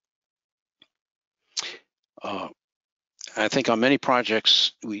 I think on many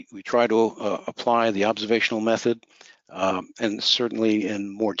projects, we try to apply the observational method, and certainly in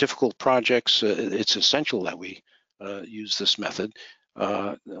more difficult projects, it's essential that we use this method.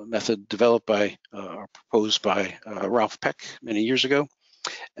 A method developed by or proposed by Ralph Peck many years ago.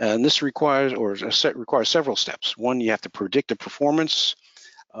 And this requires several steps. One, you have to predict the performance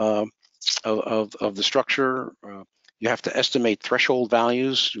of the structure. You have to estimate threshold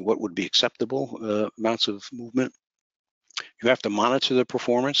values, what would be acceptable amounts of movement. You have to monitor the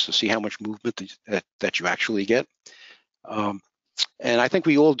performance to see how much movement that you actually get. And I think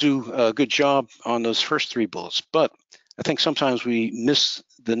we all do a good job on those first 3 bullets, but I think sometimes we miss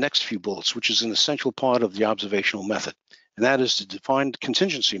the next few bullets, which is an essential part of the observational method. And that is to define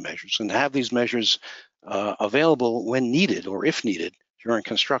contingency measures and have these measures available when needed or if needed during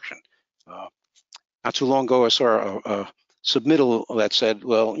construction. Not too long ago, I saw a submittal that said,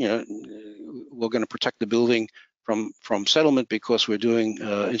 well, we're going to protect the building from settlement because we're doing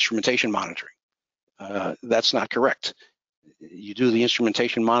instrumentation monitoring. That's not correct. You do the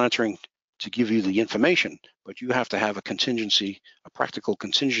instrumentation monitoring to give you the information, but you have to have a practical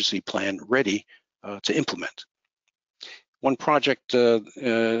contingency plan ready to implement. One project,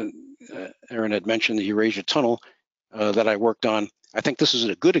 Aaron had mentioned the Eurasia Tunnel that I worked on. I think this is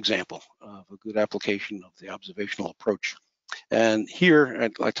a good example of a good application of the observational approach. And here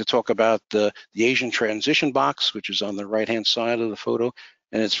I'd like to talk about the Asian transition box, which is on the right-hand side of the photo.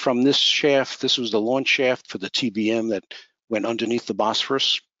 And it's from this shaft. This was the launch shaft for the TBM that went underneath the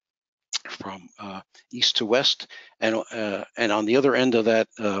Bosphorus from east to west. And on the other end of that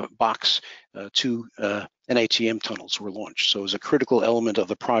box, 2 NATM tunnels were launched. So it was a critical element of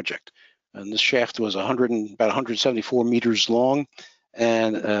the project. And this shaft was about 174 meters long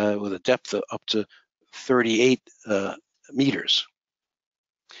and with a depth of up to 38 meters.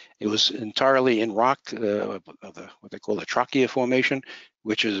 It was entirely in rock, of what they call the trachea formation,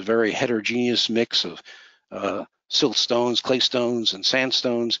 which is a very heterogeneous mix of silt stones, clay stones, and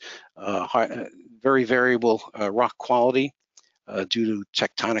sandstones, very variable rock quality due to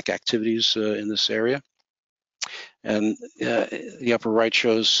tectonic activities in this area. And the upper right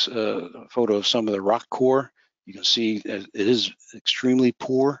shows a photo of some of the rock core. You can see it is extremely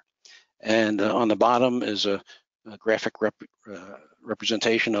poor. And on the bottom is a graphic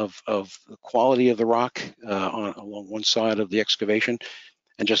representation of the quality of the rock along one side of the excavation.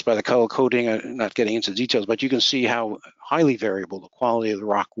 And just by the color coding, not getting into details, but you can see how highly variable the quality of the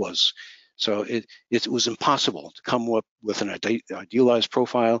rock was. So it was impossible to come up with an idealized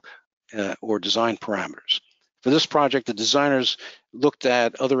profile or design parameters. For this project, the designers looked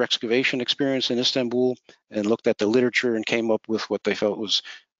at other excavation experience in Istanbul and looked at the literature and came up with what they felt was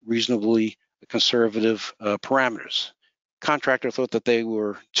reasonably conservative parameters. Contractor thought that they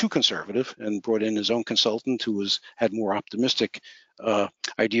were too conservative and brought in his own consultant who had more optimistic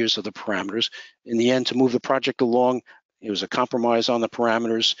ideas of the parameters. In the end, to move the project along, it was a compromise on the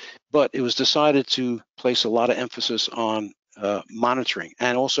parameters, but it was decided to place a lot of emphasis on monitoring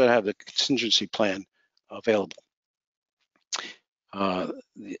and also have the contingency plan available. The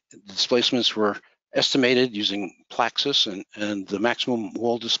displacements were estimated using Plaxis, and the maximum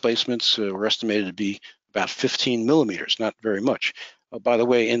wall displacements were estimated to be about 15 millimeters, not very much. By the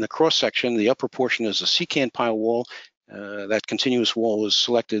way, in the cross section, the upper portion is a secant pile wall. That continuous wall was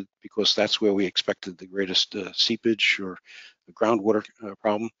selected because that's where we expected the greatest seepage or the groundwater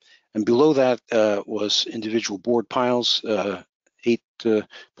problem. And below that was individual board piles,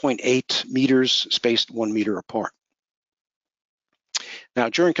 8.8 meters spaced 1 meter apart. Now,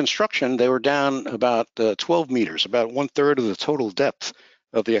 during construction, they were down about 12 meters, about 1/3 of the total depth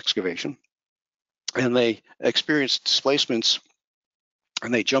of the excavation. And they experienced displacements,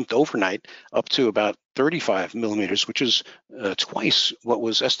 and they jumped overnight up to about 35 millimeters, which is twice what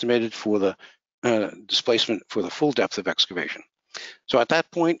was estimated for the displacement for the full depth of excavation. So at that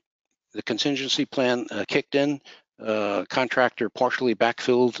point, the contingency plan kicked in. Contractor partially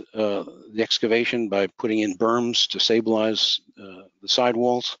backfilled the excavation by putting in berms to stabilize the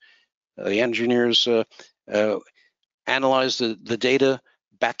sidewalls. The engineers analyzed the data,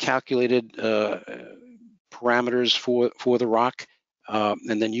 back calculated parameters for the rock,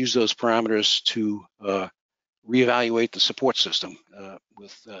 and then used those parameters to reevaluate the support system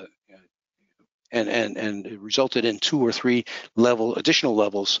and it resulted in 2 or 3 additional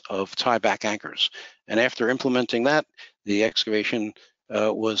levels of tie-back anchors. And after implementing that, the excavation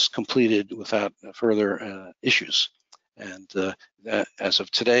was completed without further issues. And as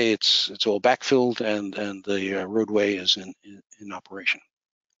of today, it's all backfilled, and the roadway is in operation.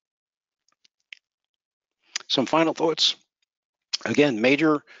 Some final thoughts. Again,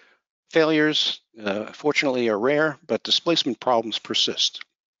 major failures, fortunately, are rare, but displacement problems persist.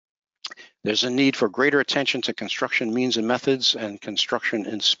 There's a need for greater attention to construction means and methods and construction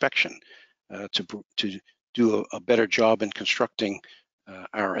inspection to do a better job in constructing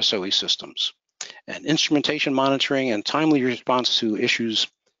our SOE systems. And instrumentation monitoring and timely response to issues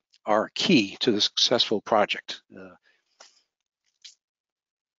are key to the successful project.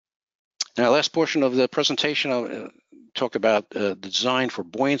 Now, last portion of the presentation, I'll talk about the design for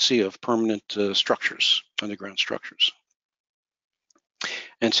buoyancy of permanent structures, underground structures.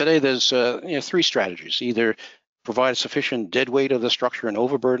 And today there's 3 strategies: either provide sufficient dead weight of the structure and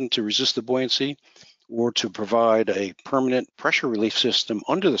overburden to resist the buoyancy, or to provide a permanent pressure relief system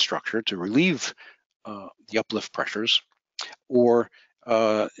under the structure to relieve the uplift pressures, or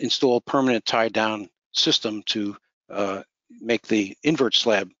install permanent tie-down system to make the invert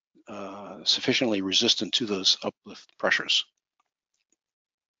slab sufficiently resistant to those uplift pressures.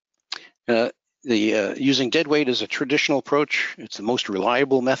 Using dead weight is a traditional approach. It's the most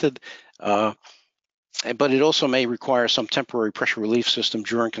reliable method, but it also may require some temporary pressure relief system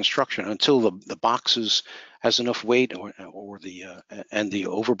during construction until the box has enough weight, and the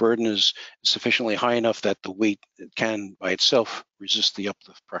overburden is sufficiently high enough that the weight can by itself resist the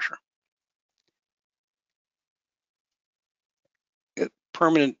uplift pressure.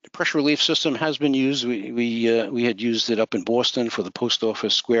 Permanent pressure relief system has been used. We had used it up in Boston for the post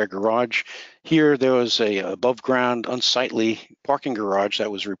office square garage. Here there was a above ground unsightly parking garage that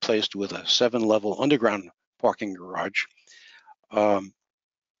was replaced with a 7-level underground parking garage.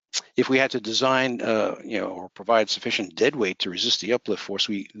 If we had to design or provide sufficient dead weight to resist the uplift force,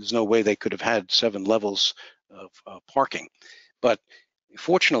 there's no way they could have had 7 levels of parking. But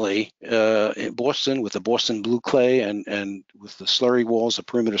fortunately, in Boston, with the Boston blue clay and with the slurry walls, the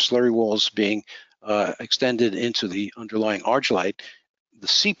perimeter slurry walls being extended into the underlying argillite, the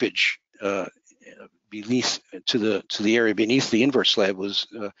seepage beneath to the area beneath the invert slab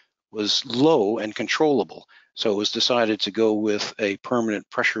was low and controllable. So it was decided to go with a permanent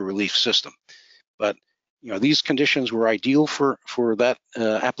pressure relief system. But these conditions were ideal for that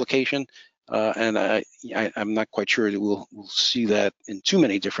application. And I'm not quite sure that we'll see that in too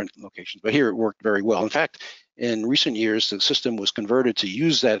many different locations, but here it worked very well. In fact, in recent years, the system was converted to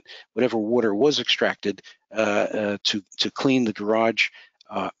use that whatever water was extracted to clean the garage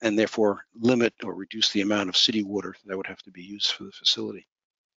and therefore limit or reduce the amount of city water that would have to be used for the facility.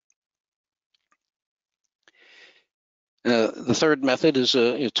 The third method is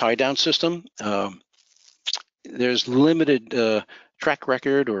a tie-down system. There's limited track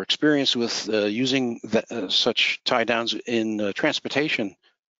record or experience with using such tie-downs in transportation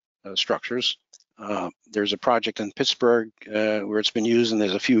structures. There's a project in Pittsburgh where it's been used, and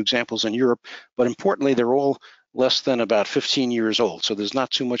there's a few examples in Europe, but importantly, they're all less than about 15 years old. So there's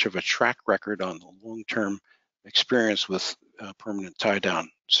not too much of a track record on the long-term experience with permanent tie-down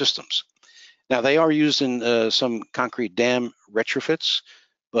systems. Now, they are used in some concrete dam retrofits,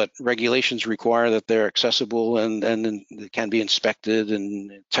 but regulations require that they're accessible and they can be inspected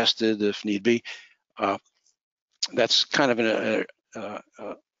and tested if need be. That's kind of an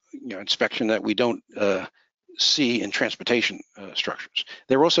inspection that we don't see in transportation structures.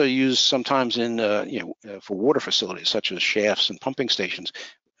 They're also used sometimes in for water facilities such as shafts and pumping stations,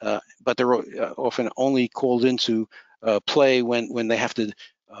 but they're often only called into play when they have to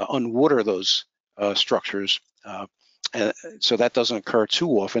unwater those structures. So that doesn't occur too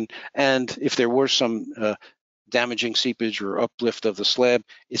often. And if there were some damaging seepage or uplift of the slab,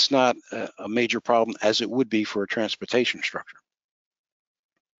 it's not a major problem as it would be for a transportation structure.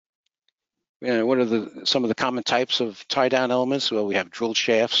 What are some of the common types of tie-down elements? Well, we have drilled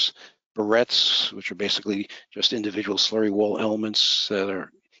shafts, barrettes, which are basically just individual slurry wall elements that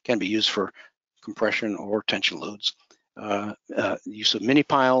can be used for compression or tension loads. Use of mini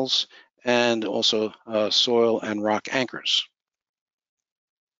piles, and also soil and rock anchors.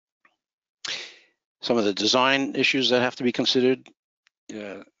 Some of the design issues that have to be considered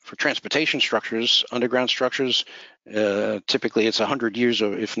for transportation structures, underground structures, typically it's 100 years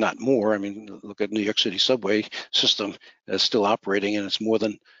or if not more. I mean, look at New York City subway system that's still operating, and it's more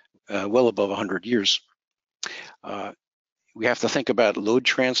than well above 100 years. We have to think about load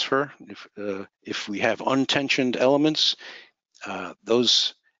transfer. If we have untensioned elements,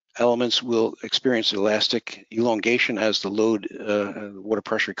 those elements will experience elastic elongation as the load, the water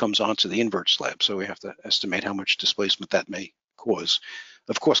pressure comes onto the invert slab. So we have to estimate how much displacement that may cause.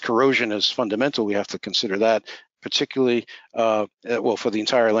 Of course, corrosion is fundamental. We have to consider that, particularly, well, for the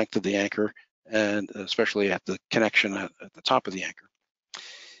entire length of the anchor, and especially at the connection at the top of the anchor.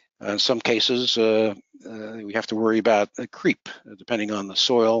 In some cases, we have to worry about a creep, depending on the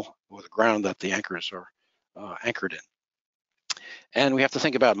soil or the ground that the anchors are anchored in. And we have to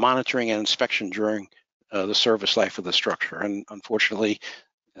think about monitoring and inspection during the service life of the structure. And unfortunately,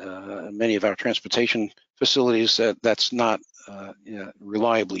 many of our transportation facilities, that's not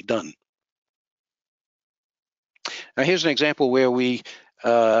reliably done. Now, here's an example where we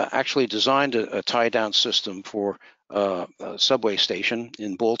actually designed a tie-down system for a subway station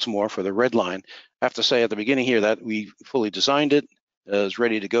in Baltimore for the Red Line. I have to say at the beginning here that we fully designed it, it was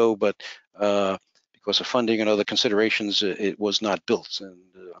ready to go, but because of funding and other considerations, it was not built, and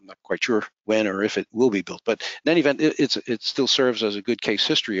I'm not quite sure when or if it will be built. But in any event, it still serves as a good case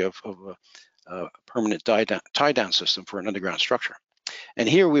history of a permanent tie-down system for an underground structure. And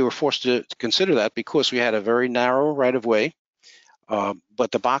here we were forced to consider that because we had a very narrow right-of-way,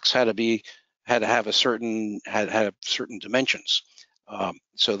 but the box had to have certain dimensions.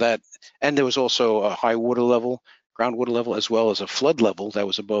 So that, and there was also a high water level, groundwater level, as well as a flood level that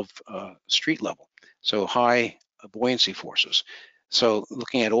was above street level. So high buoyancy forces. So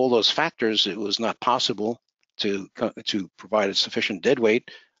looking at all those factors, it was not possible to provide a sufficient dead weight,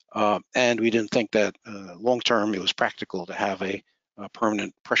 and we didn't think that long-term it was practical to have a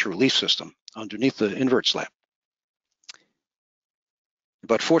permanent pressure relief system underneath the invert slab.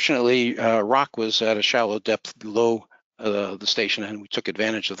 But fortunately, rock was at a shallow depth below the station, and we took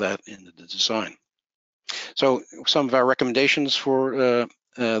advantage of that in the design. So some of our recommendations for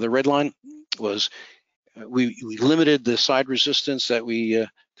the Red Line was we limited the side resistance that we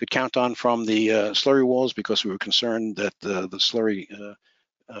could count on from the slurry walls because we were concerned that the slurry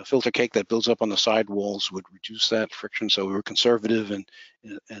filter cake that builds up on the side walls would reduce that friction. So we were conservative in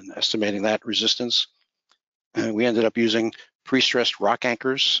estimating that resistance. We ended up using pre-stressed rock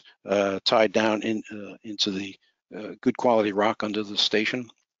anchors tied down into the good quality rock under the station.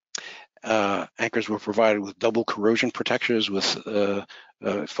 Anchors were provided with double corrosion protectors with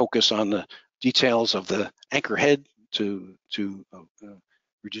focus on the details of the anchor head to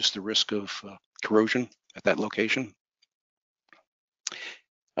reduce the risk of corrosion at that location.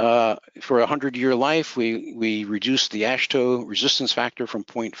 For a 100-year life, we reduced the ash tow resistance factor from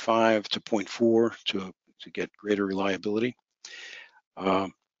 0.5 to 0.4 to get greater reliability.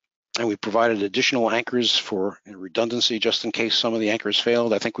 And we provided additional anchors for redundancy just in case some of the anchors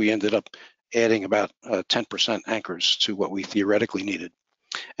failed. I think we ended up adding about 10% anchors to what we theoretically needed.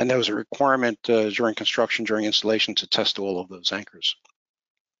 And there was a requirement during construction, during installation, to test all of those anchors.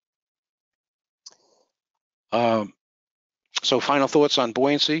 So final thoughts on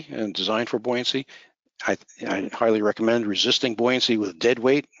buoyancy and design for buoyancy. I highly recommend resisting buoyancy with dead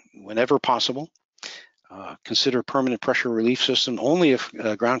weight whenever possible. Consider permanent pressure relief system only if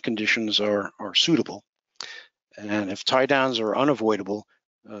ground conditions are suitable. And if tie downs are unavoidable,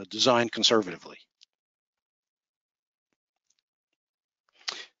 design conservatively.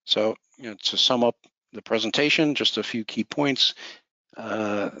 So, to sum up the presentation, just a few key points.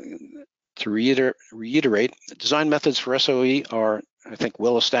 To reiterate, design methods for SOE are, I think,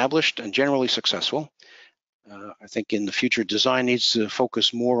 well established and generally successful. I think in the future, design needs to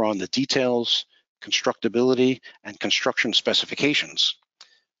focus more on the details, constructability, and construction specifications.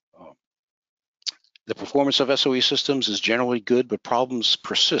 The performance of SOE systems is generally good, but problems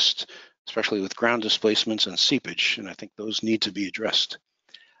persist, especially with ground displacements and seepage, and I think those need to be addressed.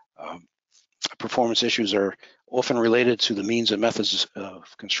 Performance issues are often related to the means and methods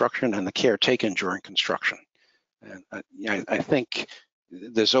of construction and the care taken during construction. And I think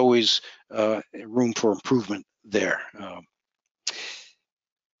there's always room for improvement there.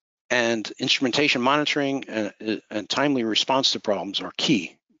 And instrumentation monitoring and timely response to problems are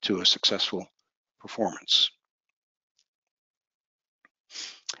key to a successful performance.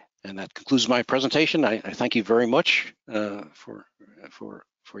 And that concludes my presentation. I thank you very much for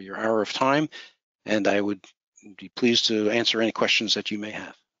your hour of time, and I would be pleased to answer any questions that you may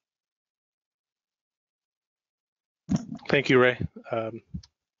have. Thank you, Ray.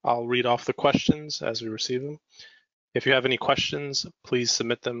 I'll read off the questions as we receive them. If you have any questions, please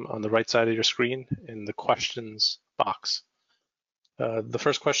submit them on the right side of your screen in the questions box. The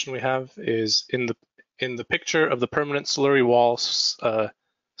first question we have is, in the picture of the permanent slurry walls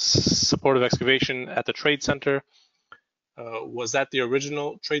supportive excavation at the Trade Center, was that the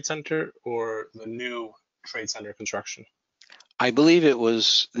original Trade Center or the new Trade Center construction? I believe it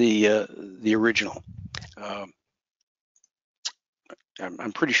was the original.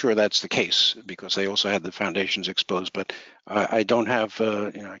 I'm pretty sure that's the case because they also had the foundations exposed, but I don't have,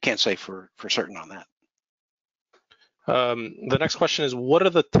 I can't say for certain on that. The next question is, what are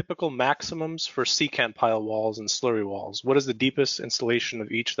the typical maximums for secant pile walls and slurry walls? What is the deepest installation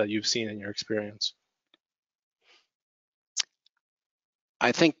of each that you've seen in your experience?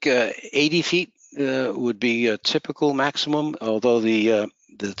 I think 80 feet would be a typical maximum, although the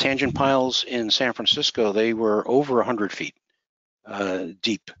tangent piles in San Francisco, they were over 100 feet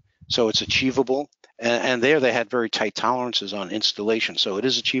deep. So it's achievable. And there they had very tight tolerances on installation. So it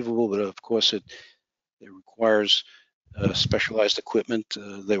is achievable, but of course it requires specialized equipment.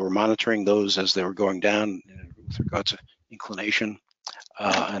 They were monitoring those as they were going down with regard to inclination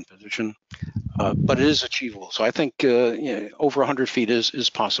and position. But it is achievable. So I think over 100 feet is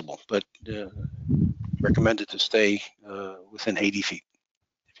possible, but recommended to stay within 80 feet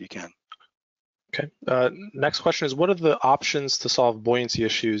if you can. Okay. Next question is, what are the options to solve buoyancy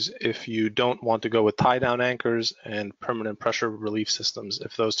issues if you don't want to go with tie-down anchors and permanent pressure relief systems,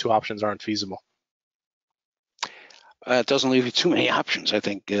 if those two options aren't feasible? It doesn't leave you too many options. I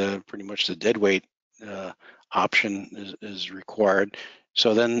think pretty much the dead weight option is required.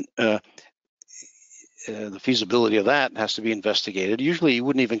 So then the feasibility of that has to be investigated. Usually you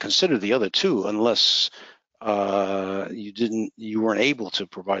wouldn't even consider the other two unless you weren't able to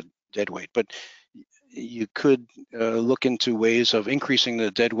provide dead weight. But you could look into ways of increasing the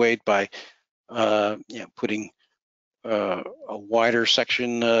dead weight by putting a wider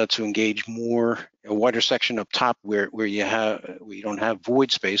section to engage more, a wider section up top where you don't have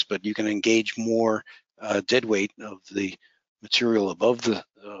void space, but you can engage more dead weight of the material above the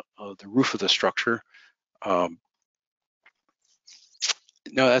roof of the structure. No,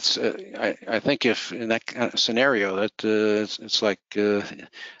 that's I think if in that kind of scenario that it's like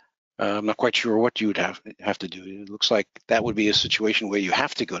I'm not quite sure what you would have to do. It looks like that would be a situation where you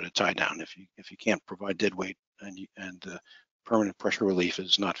have to go to tie down if you can't provide dead weight and permanent pressure relief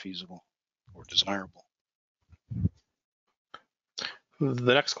is not feasible or desirable.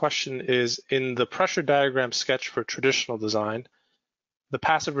 The next question is, in the pressure diagram sketch for traditional design, the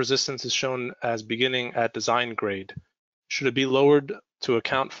passive resistance is shown as beginning at design grade. Should it be lowered to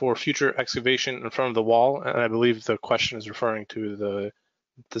account for future excavation in front of the wall? And I believe the question is referring to the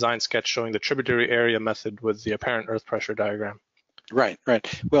design sketch showing the tributary area method with the apparent earth pressure diagram. Right.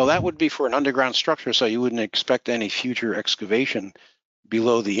 Well, that would be for an underground structure, so you wouldn't expect any future excavation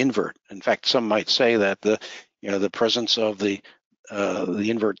below the invert. In fact, some might say that the presence of the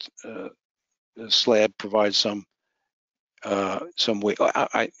invert slab provides some some way.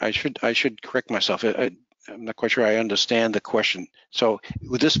 I should correct myself. I'm not quite sure I understand the question. So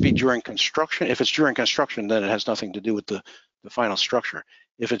would this be during construction? If it's during construction, then it has nothing to do with the final structure.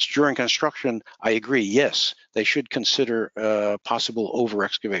 If it's during construction, I agree, yes, they should consider possible over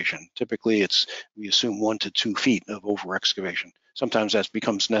excavation. Typically, we assume 1 to 2 feet of over excavation. Sometimes that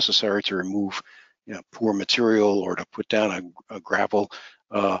becomes necessary to remove poor material or to put down a gravel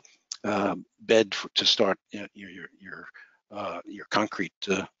bed to start your concrete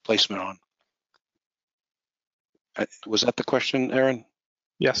placement on. Was that the question, Aaron?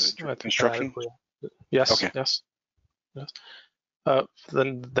 Yes. Construction? Yes. Okay. Yes.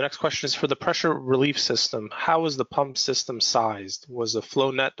 Then the next question is for the pressure relief system. How was the pump system sized? Was a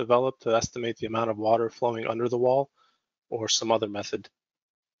flow net developed to estimate the amount of water flowing under the wall, or some other method?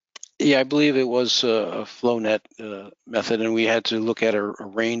 Yeah, I believe it was a flow net method, and we had to look at a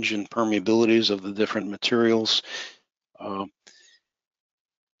range in permeabilities of the different materials.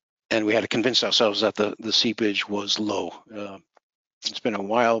 And we had to convince ourselves that the seepage was low. It's been a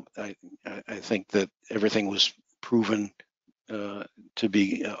while. I think that everything was proven to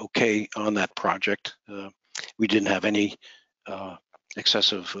be okay on that project. We didn't have any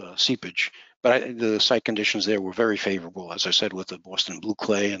excessive seepage, but the site conditions there were very favorable, as I said, with the Boston blue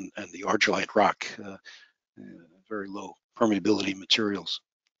clay and the argillite rock, very low permeability materials.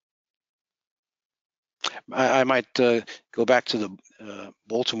 I might go back to the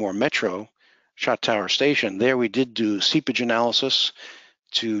Baltimore Metro Shot Tower Station. There we did do seepage analysis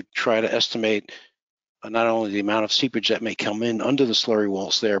to try to estimate not only the amount of seepage that may come in under the slurry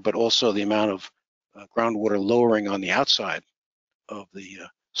walls there, but also the amount of groundwater lowering on the outside of the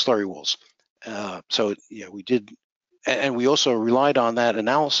slurry walls. So yeah, we did, and we also relied on that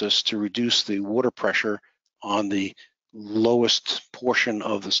analysis to reduce the water pressure on the lowest portion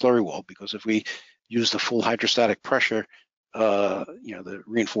of the slurry wall, because if we use the full hydrostatic pressure, the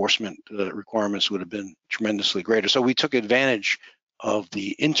reinforcement requirements would have been tremendously greater. So we took advantage of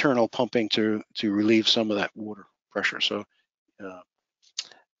the internal pumping to relieve some of that water pressure. So,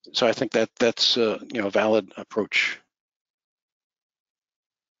 so I think that's a valid approach.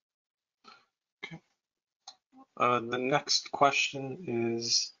 Okay. The next question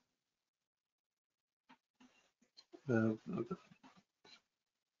is.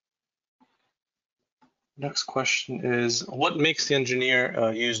 Next question is, what makes the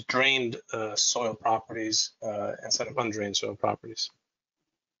engineer use drained soil properties instead of undrained soil properties?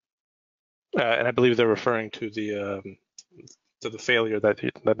 And I believe they're referring to the failure that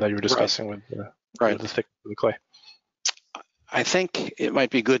you were discussing with the thickness of the clay. I think it might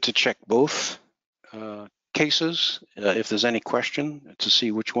be good to check both cases if there's any question to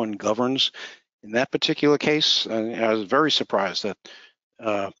see which one governs. In that particular case, I was very surprised that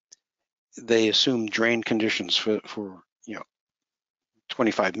they assumed drain conditions for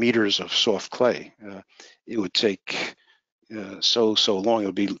 25 meters of soft clay. It would take so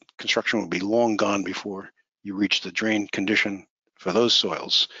long. Construction would be long gone before you reach the drain condition for those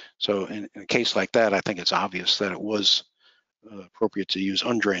soils. So in a case like that, I think it's obvious that it was appropriate to use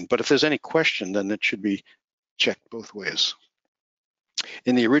undrained. But if there's any question, then it should be checked both ways.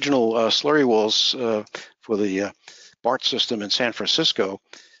 In the original slurry walls for the BART system in San Francisco,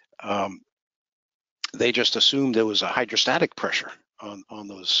 they just assumed there was a hydrostatic pressure on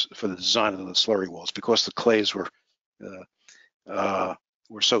those for the design of the slurry walls, because the clays were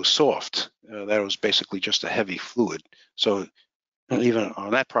so soft that it was basically just a heavy fluid. So even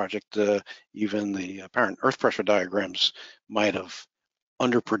on that project, even the apparent earth pressure diagrams might have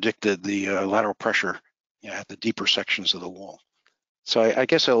underpredicted the lateral pressure at the deeper sections of the wall. So I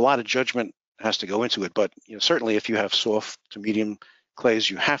guess a lot of judgment has to go into it, but certainly if you have soft to medium clays,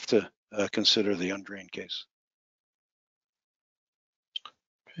 you have to consider the undrained case.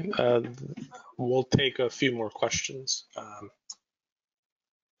 We'll take a few more questions.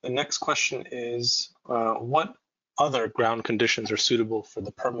 The next question is, what other ground conditions are suitable for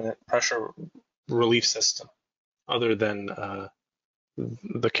the permanent pressure relief system, other than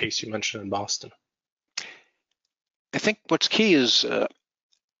the case you mentioned in Boston? I think what's key is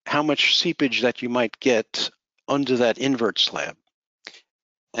how much seepage that you might get under that invert slab,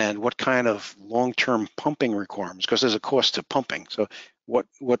 and what kind of long-term pumping requirements, because there's a cost to pumping. So what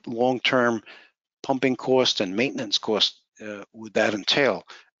long-term pumping cost and maintenance cost would that entail?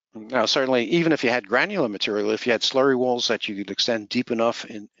 Now, certainly, even if you had granular material, if you had slurry walls that you could extend deep enough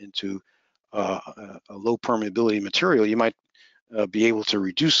into a low permeability material, you might be able to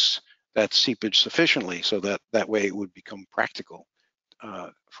reduce that seepage sufficiently so that way it would become practical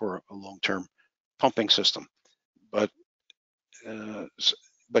for a long-term pumping system. But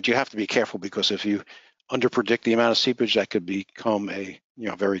you have to be careful, because if you underpredict the amount of seepage, that could become a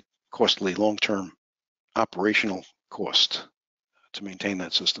very costly long-term operational cost to maintain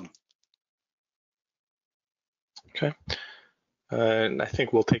that system. Okay. And I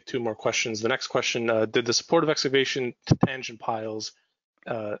think we'll take 2 more questions. The next question, did the support of excavation tangent piles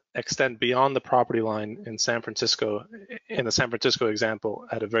extend beyond the property line in San Francisco, in the San Francisco example,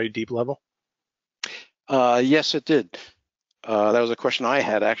 at a very deep level? Yes, it did. That was a question I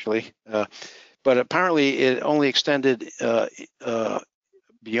had, actually. But apparently it only extended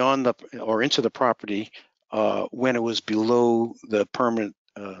beyond or into the property when it was below the permanent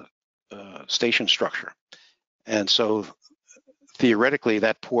station structure. And so theoretically,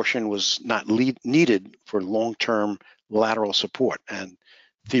 that portion was not needed for long-term lateral support. And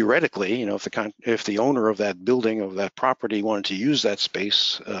theoretically, if the owner of that building, of that property, wanted to use that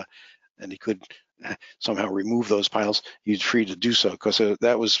space, and he could somehow remove those piles, he's free to do so, because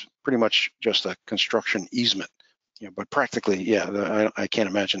that was pretty much just a construction easement. But practically, yeah, I can't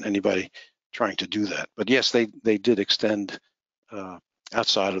imagine anybody trying to do that. But yes, they did extend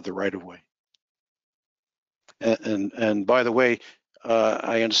outside of the right-of-way. And by the way,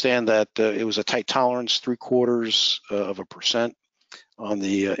 I understand that it was a tight tolerance, 0.75% on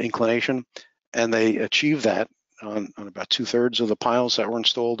the inclination, and they achieved that on about 2/3 of the piles that were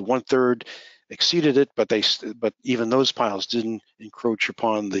installed. 1/3 exceeded it, but even those piles didn't encroach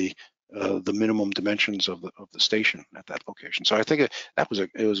upon the minimum dimensions of the station at that location. So I think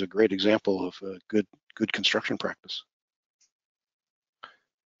it was a great example of good construction practice.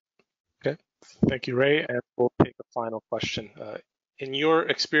 Okay, thank you, Ray. And we'll take a final question. In your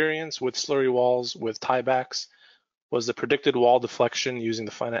experience with slurry walls with tiebacks, was the predicted wall deflection using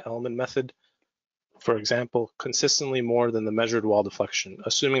the finite element method, for example, consistently more than the measured wall deflection,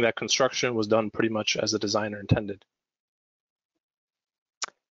 assuming that construction was done pretty much as the designer intended?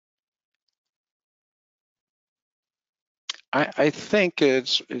 I think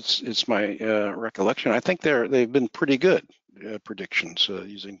it's my recollection. I think they've been pretty good predictions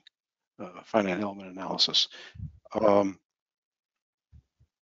using finite element analysis. And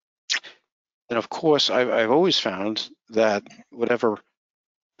of course, I've always found that whatever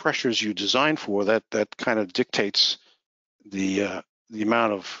pressures you design for, that kind of dictates the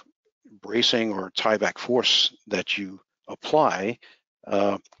amount of bracing or tieback force that you apply.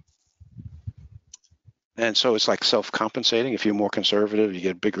 And so it's like self-compensating. If you're more conservative, you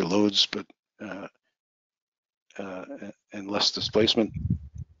get bigger loads, but and less displacement.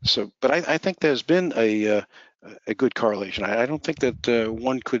 So, but I think there's been a good correlation. I don't think that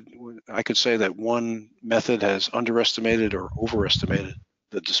I could say that one method has underestimated or overestimated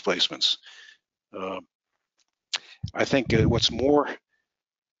the displacements. I think what's more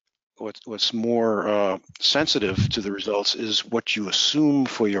sensitive to the results is what you assume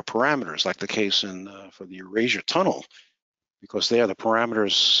for your parameters, like the case for the Eurasia Tunnel, because there the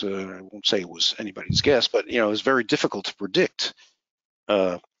parameters, I won't say it was anybody's guess, but it was very difficult to predict.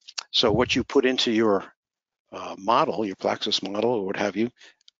 So what you put into your model, your Plaxis model or what have you,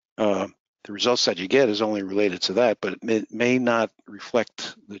 the results that you get is only related to that, but it may not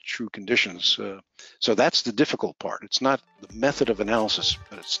reflect the true conditions. So that's the difficult part. It's not the method of analysis,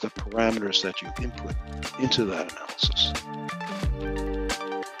 but it's the parameters that you input into that analysis.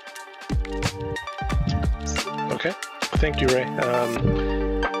 Okay, thank you, Ray.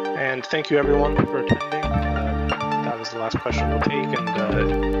 And thank you everyone for attending. That was the last question we'll take. And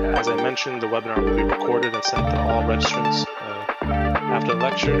as I mentioned, the webinar will be recorded and sent to all registrants after the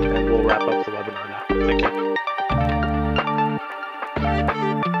lecture, and we'll wrap up the webinar now. Thank you.